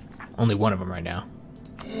core? Only one of them right now.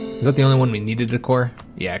 Is that the only one we needed to core?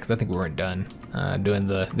 Yeah, because I think we weren't done doing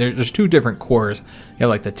the... There's two different cores. You have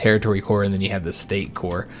like the territory core and then you have the state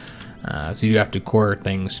core. So you have to core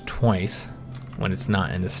things twice when it's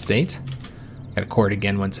not in a state. Got to core it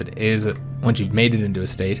again once you've made it into a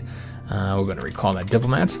state. We're going to recall that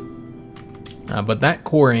diplomat. But that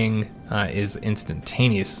coring is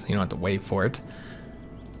instantaneous. You don't have to wait for it.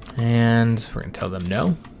 And we're going to tell them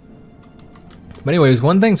no. But anyways,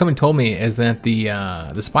 one thing someone told me is that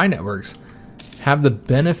the spy networks have the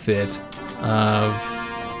benefit of,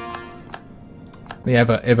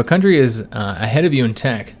 if a country is ahead of you in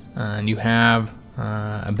tech and you have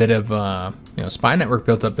a bit of spy network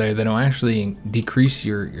built up there, that'll actually decrease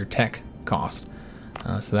your tech cost.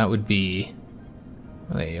 So that would be,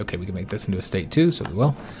 okay, we can make this into a state too, so we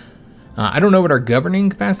will. I don't know what our governing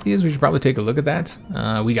capacity is. We should probably take a look at that.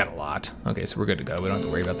 We got a lot. Okay, so we're good to go. We don't have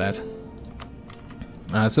to worry about that.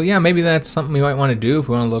 So yeah, maybe that's something we might want to do if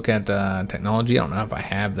we want to look at technology. I don't know if I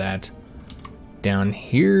have that down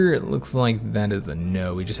here. It looks like that is a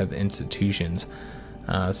no. We just have the institutions.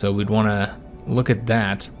 So we'd want to look at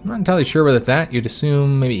that. I'm not entirely sure where that's at. You'd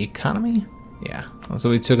assume maybe economy? Yeah. So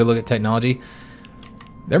we took a look at technology.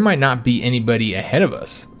 There might not be anybody ahead of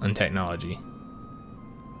us on technology,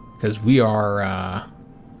 because we are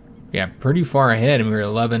pretty far ahead, and we were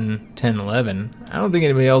 11, 10, 11. I don't think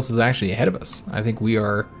anybody else is actually ahead of us. I think we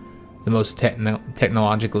are the most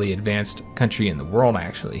technologically advanced country in the world,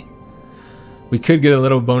 actually. We could get a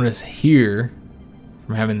little bonus here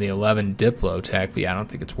from having the 11 Diplo tech, but yeah, I don't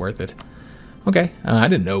think it's worth it. Okay, I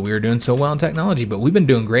didn't know we were doing so well in technology, but we've been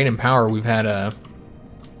doing great in power. We've had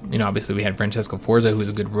obviously we had Francesco Forza, who was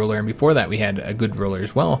a good ruler, and before that we had a good ruler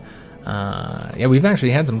as well. Yeah, we've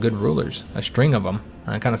actually had some good rulers, a string of them.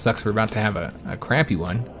 It kind of sucks we're about to have a crappy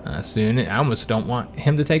one soon. I almost don't want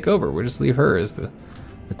him to take over. We'll just leave her as the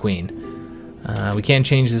queen. We can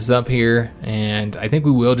change this up here, and I think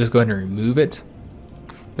we will just go ahead and remove it,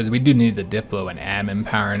 because we do need the Diplo and admin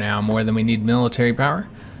power now more than we need military power.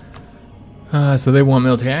 So they want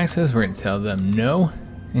military access. We're going to tell them no.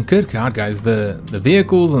 And good God, guys, the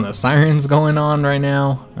vehicles and the sirens going on right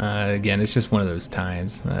now. Again, it's just one of those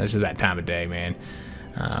times. It's just that time of day, man,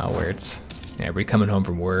 where it's everybody coming home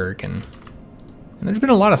from work, and there's been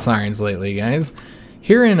a lot of sirens lately, guys.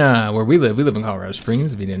 Here in where we live in Colorado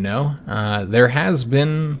Springs, if you didn't know, there has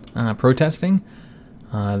been protesting.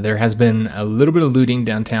 There has been a little bit of looting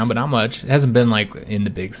downtown, but not much. It hasn't been like in the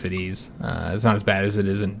big cities. It's not as bad as it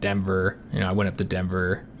is in Denver. I went up to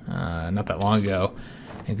Denver not that long ago.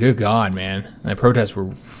 And good God, man, the protests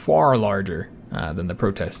were far larger than the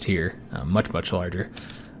protests here, much, much larger.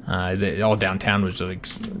 All downtown was just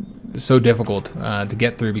like so difficult to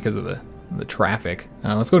get through because of the traffic.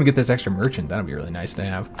 Let's go and get this extra merchant. That'll be really nice to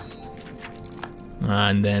have.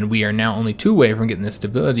 And then we are now only 2 away from getting this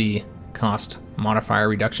stability cost modifier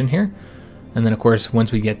reduction here. And then, of course,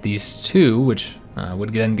 once we get these 2, which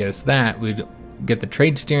would then get us that, we'd get the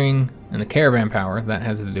trade steering and the caravan power. That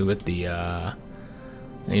has to do with the...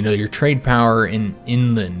 your trade power in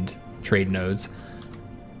inland trade nodes.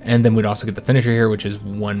 And then we'd also get the finisher here, which is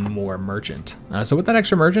 1 more merchant. So with that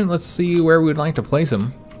extra merchant, let's see where we would like to place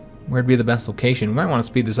him. where'd be the best location. We might want to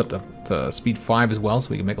speed this up to speed 5 as well, so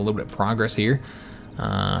we can make a little bit of progress here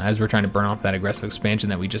as we're trying to burn off that aggressive expansion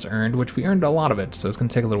that we just earned, which we earned a lot of it, so it's going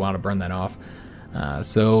to take a little while to burn that off.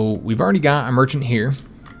 So we've already got a merchant here.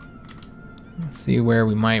 Let's see where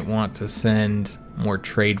we might want to send more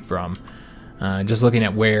trade from. Just looking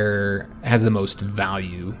at where has the most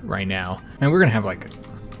value right now. And we're going to have like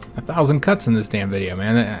 1,000 cuts in this damn video,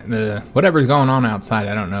 man. Whatever's going on outside,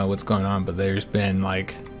 I don't know what's going on, but there's been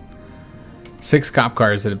like 6 cop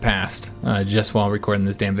cars that have passed just while recording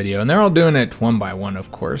this damn video. And they're all doing it one by one,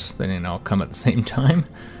 of course. They didn't all come at the same time.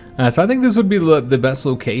 So I think this would be the best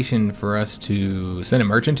location for us to send a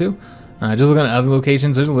merchant to. Just looking at other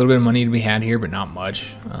locations, there's a little bit of money to be had here, but not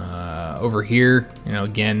much. Over here, you know,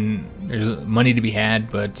 again, there's money to be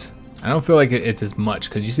had, but I don't feel like it's as much,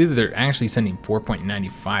 because you see that they're actually sending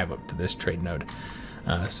 4.95 up to this trade node.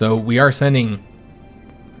 So we are sending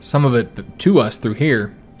some of it to us through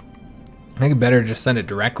here. I think it better just send it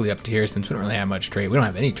directly up to here, since we don't really have much trade. We don't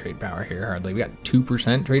have any trade power here, hardly. We got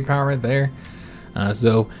 2% trade power right there.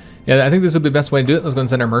 So yeah, I think this would be the best way to do it. Let's go and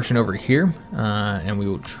send our merchant over here, and we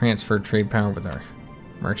will transfer trade power with our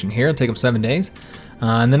merchant here. It'll take them 7 days.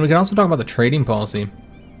 And then we can also talk about the trading policy.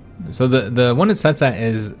 So the one it sets at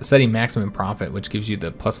is setting maximum profit, which gives you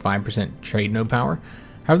the plus 5% trade node power.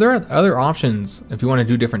 However, there are other options if you want to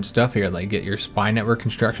do different stuff here, like get your spy network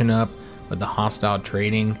construction up with the hostile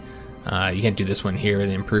trading. You can't do this one here,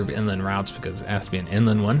 the improved inland routes, because it has to be an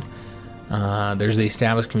inland one. There's the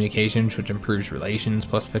established communications, which improves relations,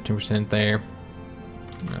 plus 15% there.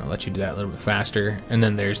 I'll let you do that a little bit faster. And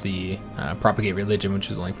then there's the propagate religion,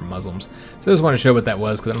 which is only for Muslims. So I just want to show what that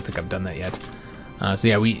was, because I don't think I've done that yet. So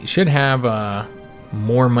yeah, we should have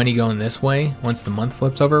more money going this way once the month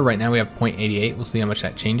flips over. Right now we have 0.88. We'll see how much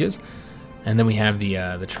that changes. And then we have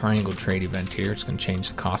the triangle trade event here. It's going to change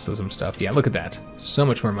the cost of some stuff. Yeah, look at that. So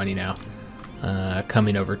much more money now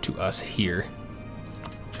coming over to us here.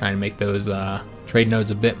 Trying to make those trade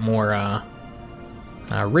nodes a bit more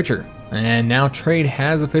richer. And now trade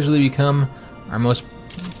has officially become our most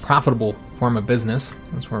profitable form of business.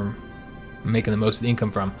 That's where we're making the most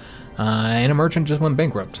income from. And a merchant just went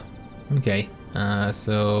bankrupt. Okay,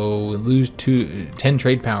 so we lose 10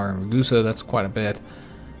 trade power in Ragusa. That's quite a bit.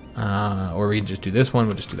 Or we can just do this one.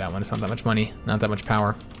 We'll just do that one. It's not that much money, not that much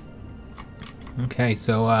power. Okay,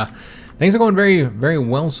 so things are going very, very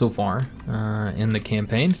well so far in the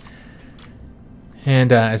campaign.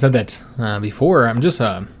 And I said that before. I'm just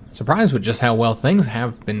surprised with just how well things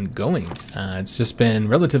have been going. It's just been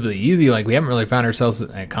relatively easy. Like, we haven't really found ourselves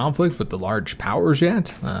at conflict with the large powers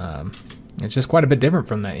yet. It's just quite a bit different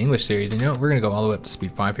from that English series. And you know, we're going to go all the way up to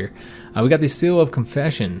speed 5 here. We got the Seal of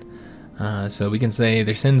Confession. So we can say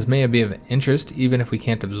their sins may be of interest, even if we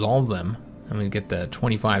can't absolve them. And we get the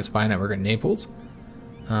 25 spy network at Naples.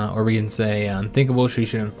 Or we can say unthinkable, she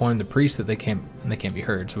should inform the priest that they can't be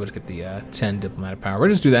heard. So we'll just get the 10 diplomatic power. We'll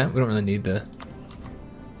just do that. We don't really need the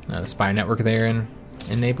spy network there in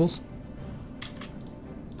Naples,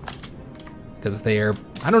 because they are,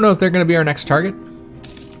 I don't know if they're going to be our next target.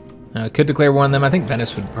 Could declare war on them. I think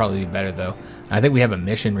Venice would probably be better, though. I think we have a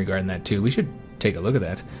mission regarding that too. We should take a look at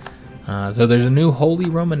that. So there's a new Holy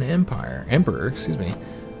Roman Emperor, excuse me.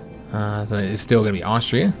 So it's still going to be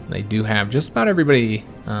Austria. They do have just about everybody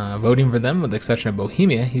voting for them, with the exception of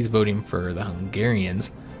Bohemia. He's voting for the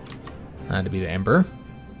Hungarians to be the emperor.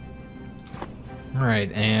 All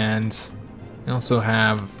right, and we also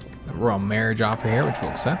have a royal marriage offer here, which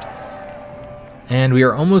we'll accept. And we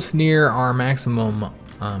are almost near our maximum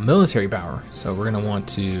military power, so we're going to want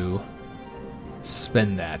to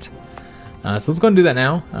spend that. So let's go and do that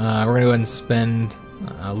now. We're going to go ahead and spend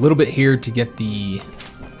a little bit here to get the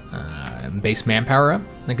base manpower up.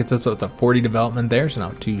 I think it's up to 40 development there, so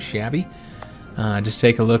not too shabby. Just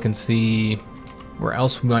take a look and see where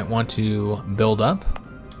else we might want to build up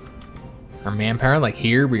our manpower. Like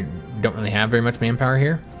here, we don't really have very much manpower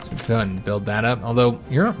here, so we can go ahead and build that up. Although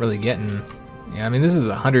you're not really getting, yeah, I mean, this is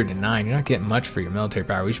 109. You're not getting much for your military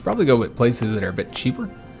power. We should probably go with places that are a bit cheaper.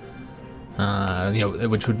 You know,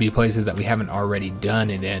 which would be places that we haven't already done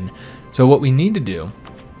it in. So what we need to do,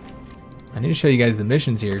 I need to show you guys the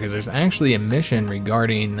missions here, because there's actually a mission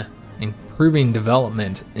regarding improving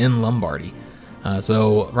development in Lombardy.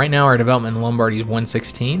 So right now our development in Lombardy is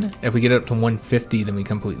 116. If we get up to 150, then we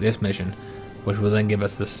complete this mission, which will then give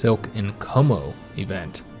us the Silk in Como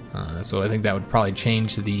event. So I think that would probably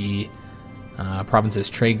change the province's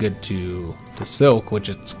trade good to silk, which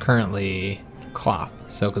it's currently cloth.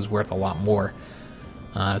 Silk is worth a lot more.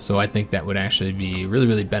 So I think that would actually be really,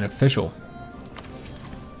 really beneficial.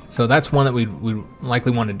 So that's one that we'd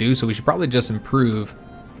likely want to do. So we should probably just improve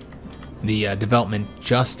the development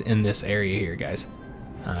just in this area here, guys.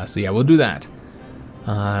 So yeah, we'll do that.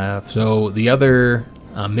 So the other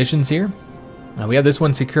missions here, we have this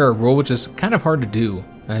one, secure a rule, which is kind of hard to do.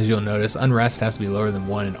 As you'll notice, unrest has to be lower than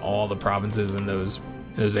 1 in all the provinces in those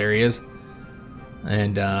areas.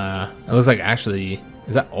 And it looks like, actually,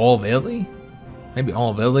 is that all of Italy? Maybe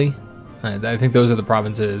all of Italy? I think those are the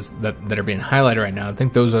provinces that are being highlighted right now. I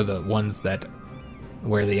think those are the ones that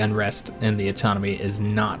where the unrest and the autonomy is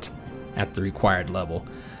not at the required level.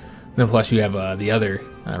 Then plus you have the other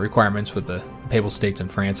requirements with the Papal States in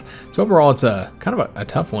France. So overall, it's a kind of a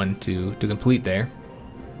tough one to complete there.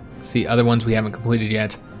 See, other ones we haven't completed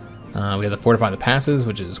yet. We have the fortify the passes,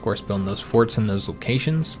 which is of course building those forts in those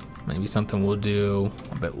locations. Maybe something we'll do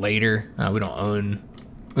a bit later. We don't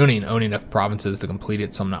even own enough provinces to complete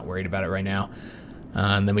it, so I'm not worried about it right now.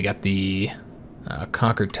 And then we got the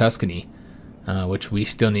conquer Tuscany, which we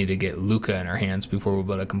still need to get Lucca in our hands before we'll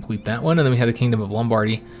be able to complete that one. And then we have the Kingdom of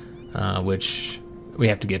Lombardy, which we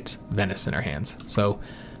have to get Venice in our hands. So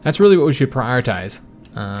that's really what we should prioritize.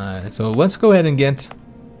 So let's go ahead and get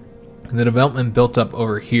the development built up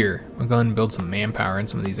over here. We'll go ahead and build some manpower in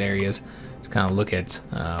some of these areas. Just kind of look at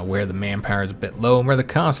where the manpower is a bit low and where the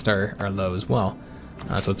costs are low as well.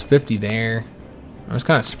 So it's 50 there. I'm just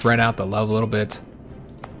kind of spread out the love a little bit.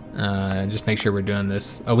 Just make sure we're doing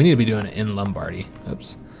this. Oh, we need to be doing it in Lombardy.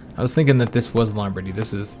 Oops. I was thinking that this was Lombardy.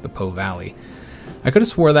 This is the Po Valley. I could have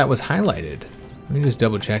swore that was highlighted. Let me just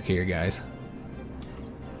double check here, guys.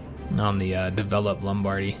 On the develop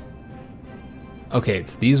Lombardy. Okay,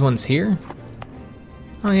 it's these ones here.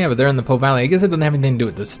 Oh yeah, but they're in the Po Valley. I guess it doesn't have anything to do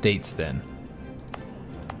with the states then.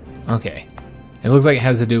 Okay. It looks like it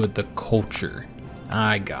has to do with the culture.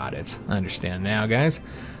 I got it. I understand now, guys.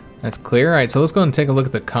 That's clear. All right, so let's go and take a look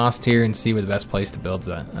at the cost here and see where the best place to build is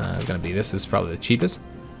going to be. This is probably the cheapest.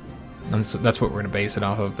 And that's what we're going to base it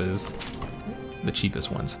off of, is the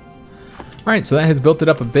cheapest ones. All right, so that has built it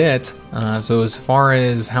up a bit. So as far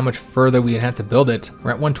as how much further we have to build it,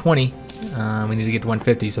 we're at 120. We need to get to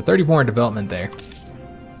 150, so 34 in development there.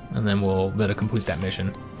 And then we'll be able to complete that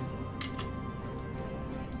mission.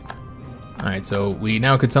 Alright, so we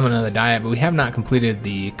now could summon another diet, but we have not completed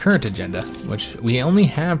the current agenda, which we only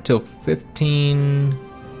have till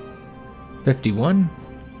 1551?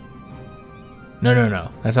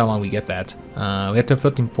 No. That's how long we get that. We have till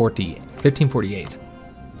 1548.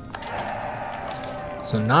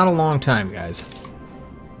 So not a long time, guys.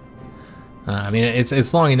 I mean,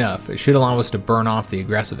 it's long enough. It should allow us to burn off the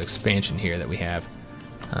aggressive expansion here that we have.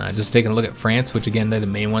 Just taking a look at France, which again, they're the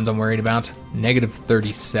main ones I'm worried about. Negative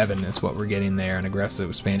 37 is what we're getting there on aggressive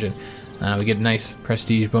expansion. We get a nice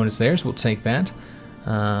prestige bonus there, so we'll take that.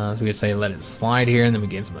 So we could say let it slide here, and then we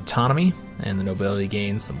gain some autonomy, and the nobility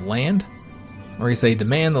gains some land. Or we say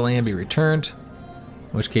demand the land be returned,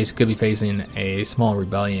 in which case we could be facing a small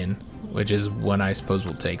rebellion, which is what I suppose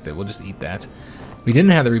we'll take. That we'll just eat that. We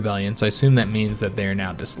didn't have the rebellion, so I assume that means that they're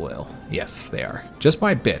now disloyal. Yes, they are. Just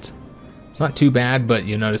by a bit. It's not too bad, but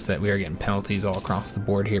you'll notice that we are getting penalties all across the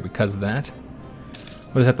board here because of that.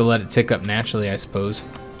 We'll just have to let it tick up naturally, I suppose.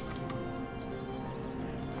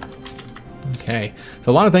 Okay,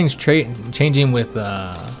 so a lot of things changing with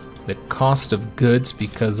the cost of goods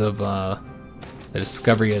because of the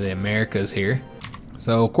discovery of the Americas here.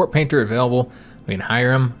 So, court painter available. We can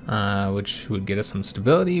hire him, which would get us some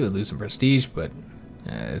stability. We'd lose some prestige, but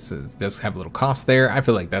it does have a little cost there. I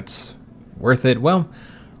feel like that's worth it. Well,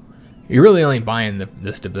 you're really only buying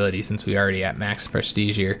the stability since we already at max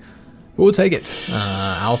prestige here. But we'll take it.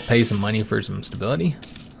 I'll pay some money for some stability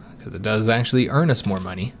because it does actually earn us more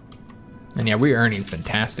money. And yeah, we're earning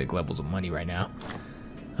fantastic levels of money right now.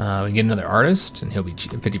 We can get another artist and he'll be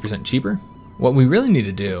 50% cheaper. What we really need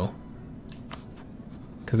to do,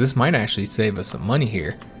 because this might actually save us some money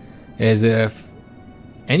here, is if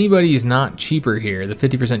anybody is not cheaper here, the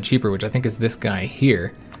 50% cheaper, which I think is this guy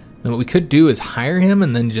here, then what we could do is hire him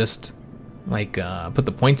and then just like put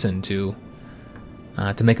the points in to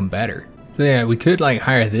make him better. So yeah, we could like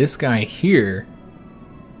hire this guy here,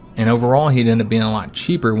 and overall he'd end up being a lot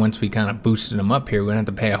cheaper once we kind of boosted him up here. We wouldn't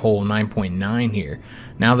have to pay a whole 9.9 here.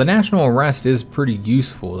 Now the national arrest is pretty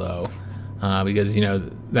useful though, because you know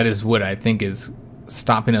that is what I think is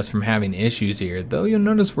stopping us from having issues here. Though you'll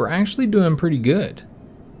notice we're actually doing pretty good.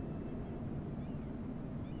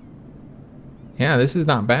 Yeah, this is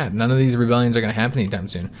not bad. None of these rebellions are going to happen anytime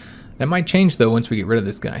soon. That might change, though, once we get rid of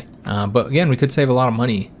this guy. But again, we could save a lot of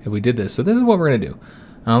money if we did this. So this is what we're going to do.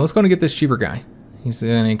 Let's go and get this cheaper guy. He's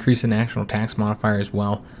going to increase the national tax modifier as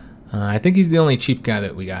well. I think he's the only cheap guy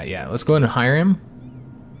that we got. Yeah, let's go ahead and hire him.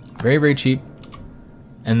 Very, very cheap.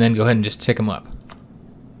 And then go ahead and just tick him up.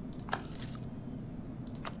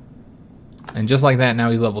 And just like that,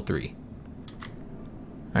 now he's level 3.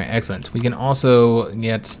 Alright, excellent. We can also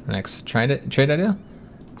get the next trade idea,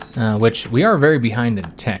 which we are very behind in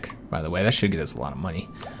tech, by the way. That should get us a lot of money.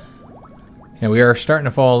 Yeah, we are starting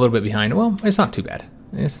to fall a little bit behind. Well, it's not too bad.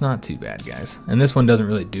 It's not too bad, guys. And this one doesn't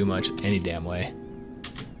really do much any damn way.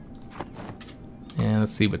 Yeah,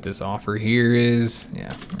 let's see what this offer here is.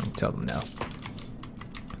 Yeah, I'll tell them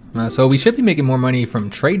no. So we should be making more money from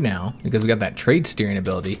trade now because we got that trade steering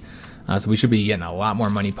ability. So we should be getting a lot more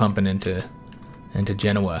money pumping into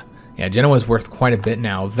Genoa. Yeah, Genoa's worth quite a bit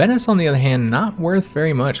now. Venice, on the other hand, not worth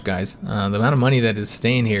very much, guys. The amount of money that is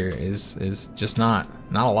staying here is just not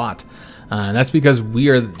a lot. And that's because we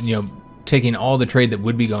are, taking all the trade that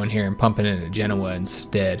would be going here and pumping it into Genoa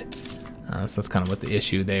instead. So that's kind of what the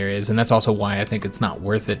issue there is, and that's also why I think it's not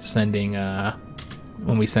worth it sending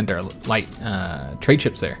when we sent our light trade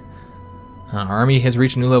ships there. Our army has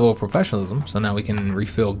reached a new level of professionalism, so now we can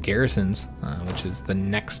refill garrisons, which is the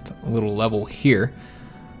next little level here.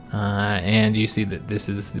 And you see that this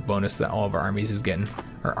is the bonus that all of our armies is getting,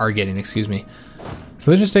 or are getting, excuse me. So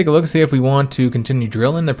let's just take a look and see if we want to continue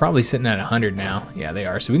drilling. They're probably sitting at 100 now. Yeah, they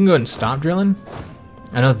are. So we can go ahead and stop drilling.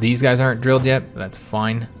 I know these guys aren't drilled yet, but that's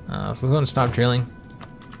fine. So let's go ahead and stop drilling.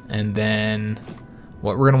 And then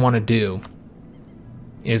what we're going to want to do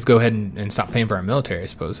is go ahead and stop paying for our military, I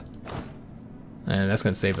suppose. And that's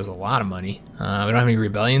going to save us a lot of money. We don't have any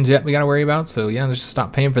rebellions yet we got to worry about. So yeah, let's just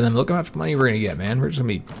stop paying for them. Look how much money we're going to get, man. We're just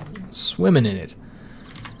going to be swimming in it.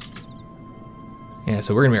 Yeah,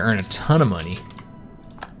 so we're going to be earning a ton of money.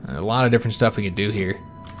 A lot of different stuff we can do here.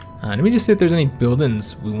 Let me just see if there's any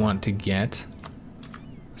buildings we want to get.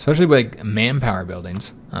 Especially like manpower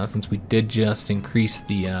buildings. Since we did just increase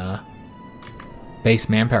the base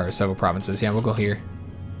manpower of several provinces. Yeah, we'll go here.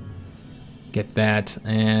 Get that,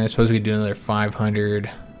 and I suppose we could do another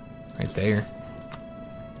 500 right there.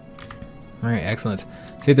 All right, excellent.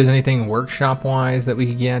 See if there's anything workshop-wise that we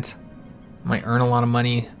could get. Might earn a lot of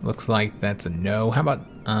money. Looks like that's a no. How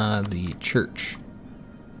about the church?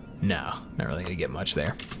 No, not really gonna get much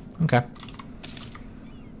there. Okay.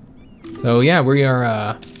 So yeah, we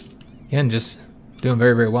are again just doing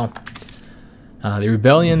very, very well. The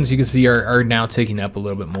rebellions, you can see, are now ticking up a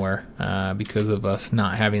little bit more because of us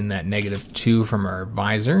not having that -2 from our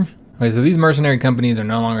advisor. Okay, so these mercenary companies are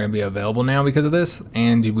no longer going to be available now because of this,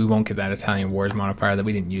 and we won't get that Italian Wars modifier that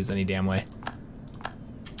we didn't use any damn way.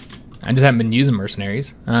 I just haven't been using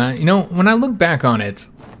mercenaries. When I look back on it,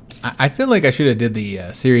 I feel like I should have did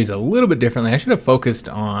the series a little bit differently. I should have focused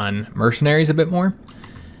on mercenaries a bit more,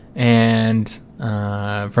 and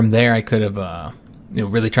from there I could have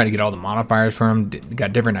really tried to get all the modifiers from them,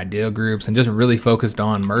 got different ideal groups, and just really focused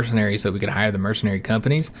on mercenaries so we could hire the mercenary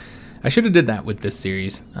companies. I should have did that with this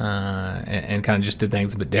series, and kind of just did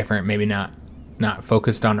things a bit different. Maybe not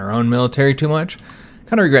focused on our own military too much.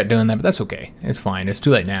 Kind of regret doing that, but that's okay. It's fine. It's too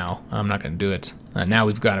late now. I'm not going to do it. Now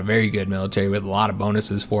we've got a very good military with a lot of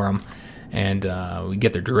bonuses for them, and we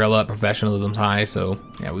get their drill up, professionalism's high, so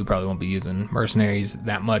yeah, we probably won't be using mercenaries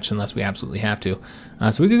that much unless we absolutely have to.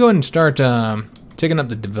 So we could go ahead and start taking up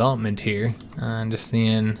the development here, and just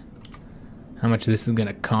seeing how much this is going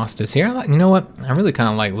to cost us here. You know what? I really kind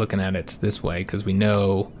of like looking at it this way because we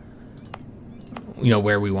know,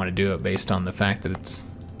 where we want to do it based on the fact that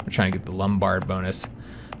we're trying to get the Lombard bonus.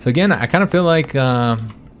 So again, I kind of feel like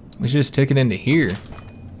we should just take it into here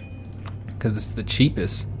because it's the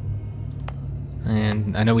cheapest.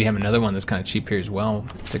 And I know we have another one that's kind of cheap here as well.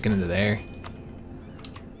 Take it into there.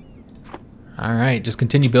 All right, just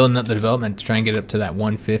continue building up the development to try and get it up to that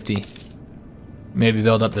 150. Maybe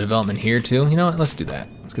build up the development here too. You know what? Let's do that.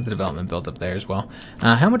 Let's get the development built up there as well.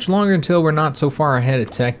 How much longer until we're not so far ahead of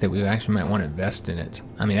tech that we actually might want to invest in it?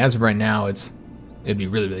 I mean, as of right now, it'd be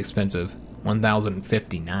really, really expensive.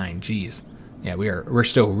 1,059. Jeez. Yeah, we're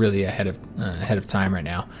still really ahead of time right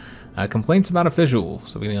now. Complaints about official.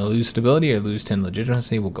 So we're gonna lose stability or lose 10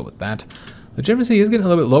 legitimacy. We'll go with that. Legitimacy is getting a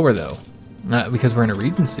little bit lower though. Because we're in a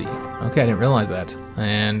regency. Okay, I didn't realize that.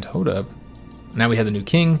 And hold up. Now we have the new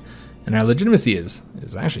king, and our legitimacy is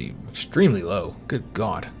actually extremely low. Good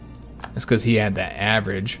God. That's because he had that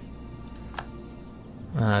average.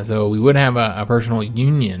 So we would have a personal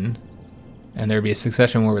union, and there'd be a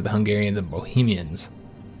succession war with the Hungarians and Bohemians.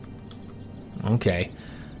 Okay.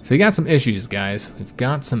 So we got some issues, guys. We've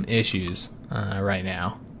got some issues right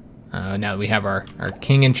now. Now that we have our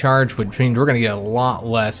king in charge, which means we're going to get a lot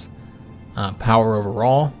less power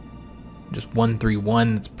overall. Just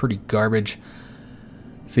 131. It's pretty garbage.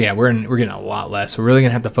 So yeah, we're getting a lot less. We're really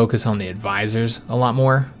gonna have to focus on the advisors a lot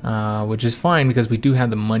more, which is fine because we do have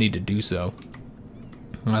the money to do so.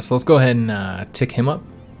 So let's go ahead and tick him up.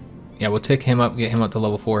 Yeah, we'll tick him up, get him up to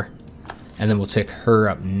level 4, and then we'll tick her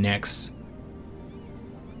up next.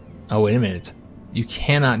 Oh, wait a minute. You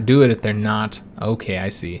cannot do it if they're not... Okay, I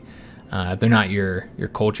see. If they're not your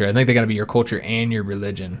culture. I think they got to be your culture and your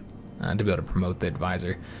religion to be able to promote the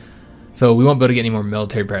advisor. So we won't be able to get any more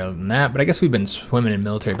military power than that, but I guess we've been swimming in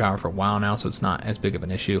military power for a while now, so it's not as big of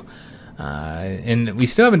an issue. And we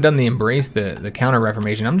still haven't done the embrace the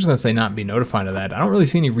counter-reformation. I'm just going to say not be notified of that. I don't really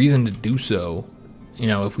see any reason to do so, you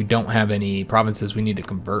know, if we don't have any provinces we need to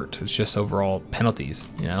convert. It's just overall penalties,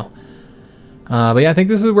 you know. But yeah, I think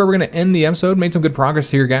this is where we're going to end the episode. Made some good progress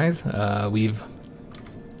here, guys. We've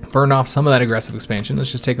burned off some of that aggressive expansion.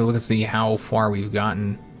 Let's just take a look and see how far we've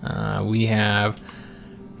gotten. We have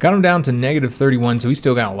got them down to -31, so we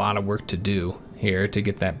still got a lot of work to do here to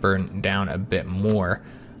get that burned down a bit more.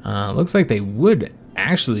 Looks like they would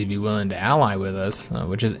actually be willing to ally with us,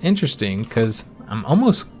 which is interesting because I'm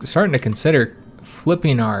almost starting to consider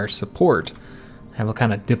flipping our support, have a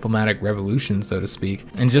kind of diplomatic revolution, so to speak,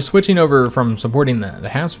 and just switching over from supporting the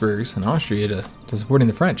Habsburgs in Austria to supporting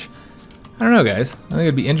the French. I don't know, guys. I think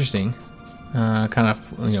it'd be interesting. Kind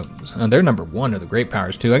of, you know, they're #1 of the great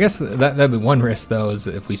powers too. I guess that'd be one risk though, is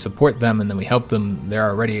if we support them and then we help them, they're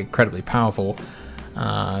already incredibly powerful.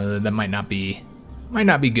 That might not be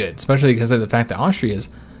good, especially because of the fact that Austria is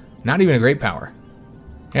not even a great power.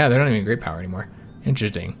 Yeah, they're not even a great power anymore.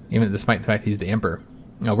 Interesting, even despite the fact he's the emperor.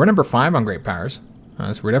 We're #5 on great powers,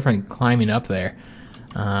 so we're definitely climbing up there.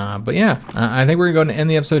 But yeah, I think we're going to end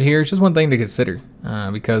the episode here. It's just one thing to consider,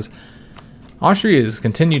 because Austria has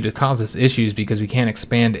continued to cause us issues because we can't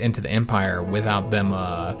expand into the empire without them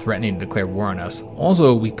threatening to declare war on us.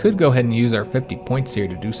 Also, we could go ahead and use our 50 points here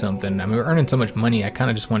to do something. I mean, we're earning so much money, I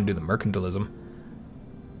kind of just want to do the mercantilism.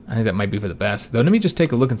 I think that might be for the best. Though, let me just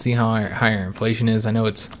take a look and see how high our inflation is. I know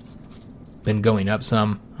it's been going up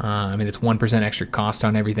some. I mean, it's 1% extra cost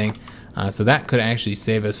on everything. So that could actually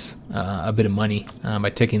save us a bit of money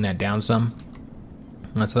by ticking that down some.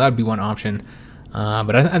 So that would be one option.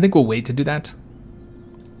 But I think we'll wait to do that.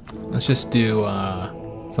 Let's just do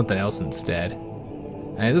something else instead.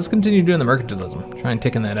 Let's continue doing the mercantilism. Try and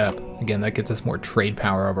ticking that up. Again, that gets us more trade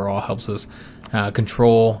power overall. Helps us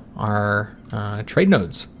control our trade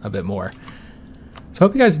nodes a bit more. So I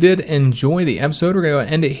hope you guys did enjoy the episode. We're going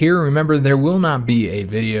to end it here. Remember, there will not be a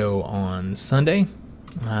video on Sunday.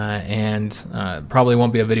 And probably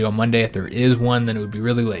won't be a video on Monday. If there is one, then it would be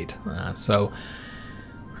really late. So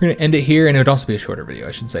we're going to end it here, and it would also be a shorter video.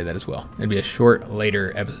 I should say that as well. It'd be a short,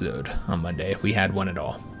 later episode on Monday if we had one at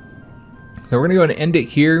all. So we're going to go ahead and end it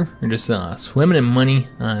here. We're just swimming in money,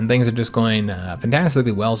 and things are just going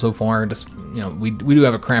fantastically well so far. Just, you know, we do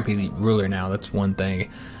have a crappy ruler now. That's one thing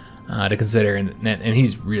to consider, and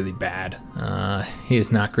he's really bad. He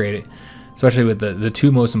is not great, especially with the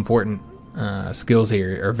two most important skills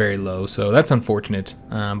here are very low, so that's unfortunate,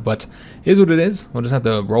 but it is what it is. We'll just have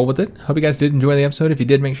to roll with it. Hope you guys did enjoy the episode. If you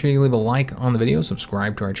did, make sure you leave a like on the video,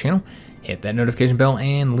 subscribe to our channel, hit that notification bell,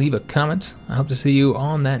 and leave a comment. I hope to see you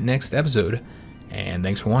on that next episode, and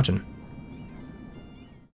thanks for watching.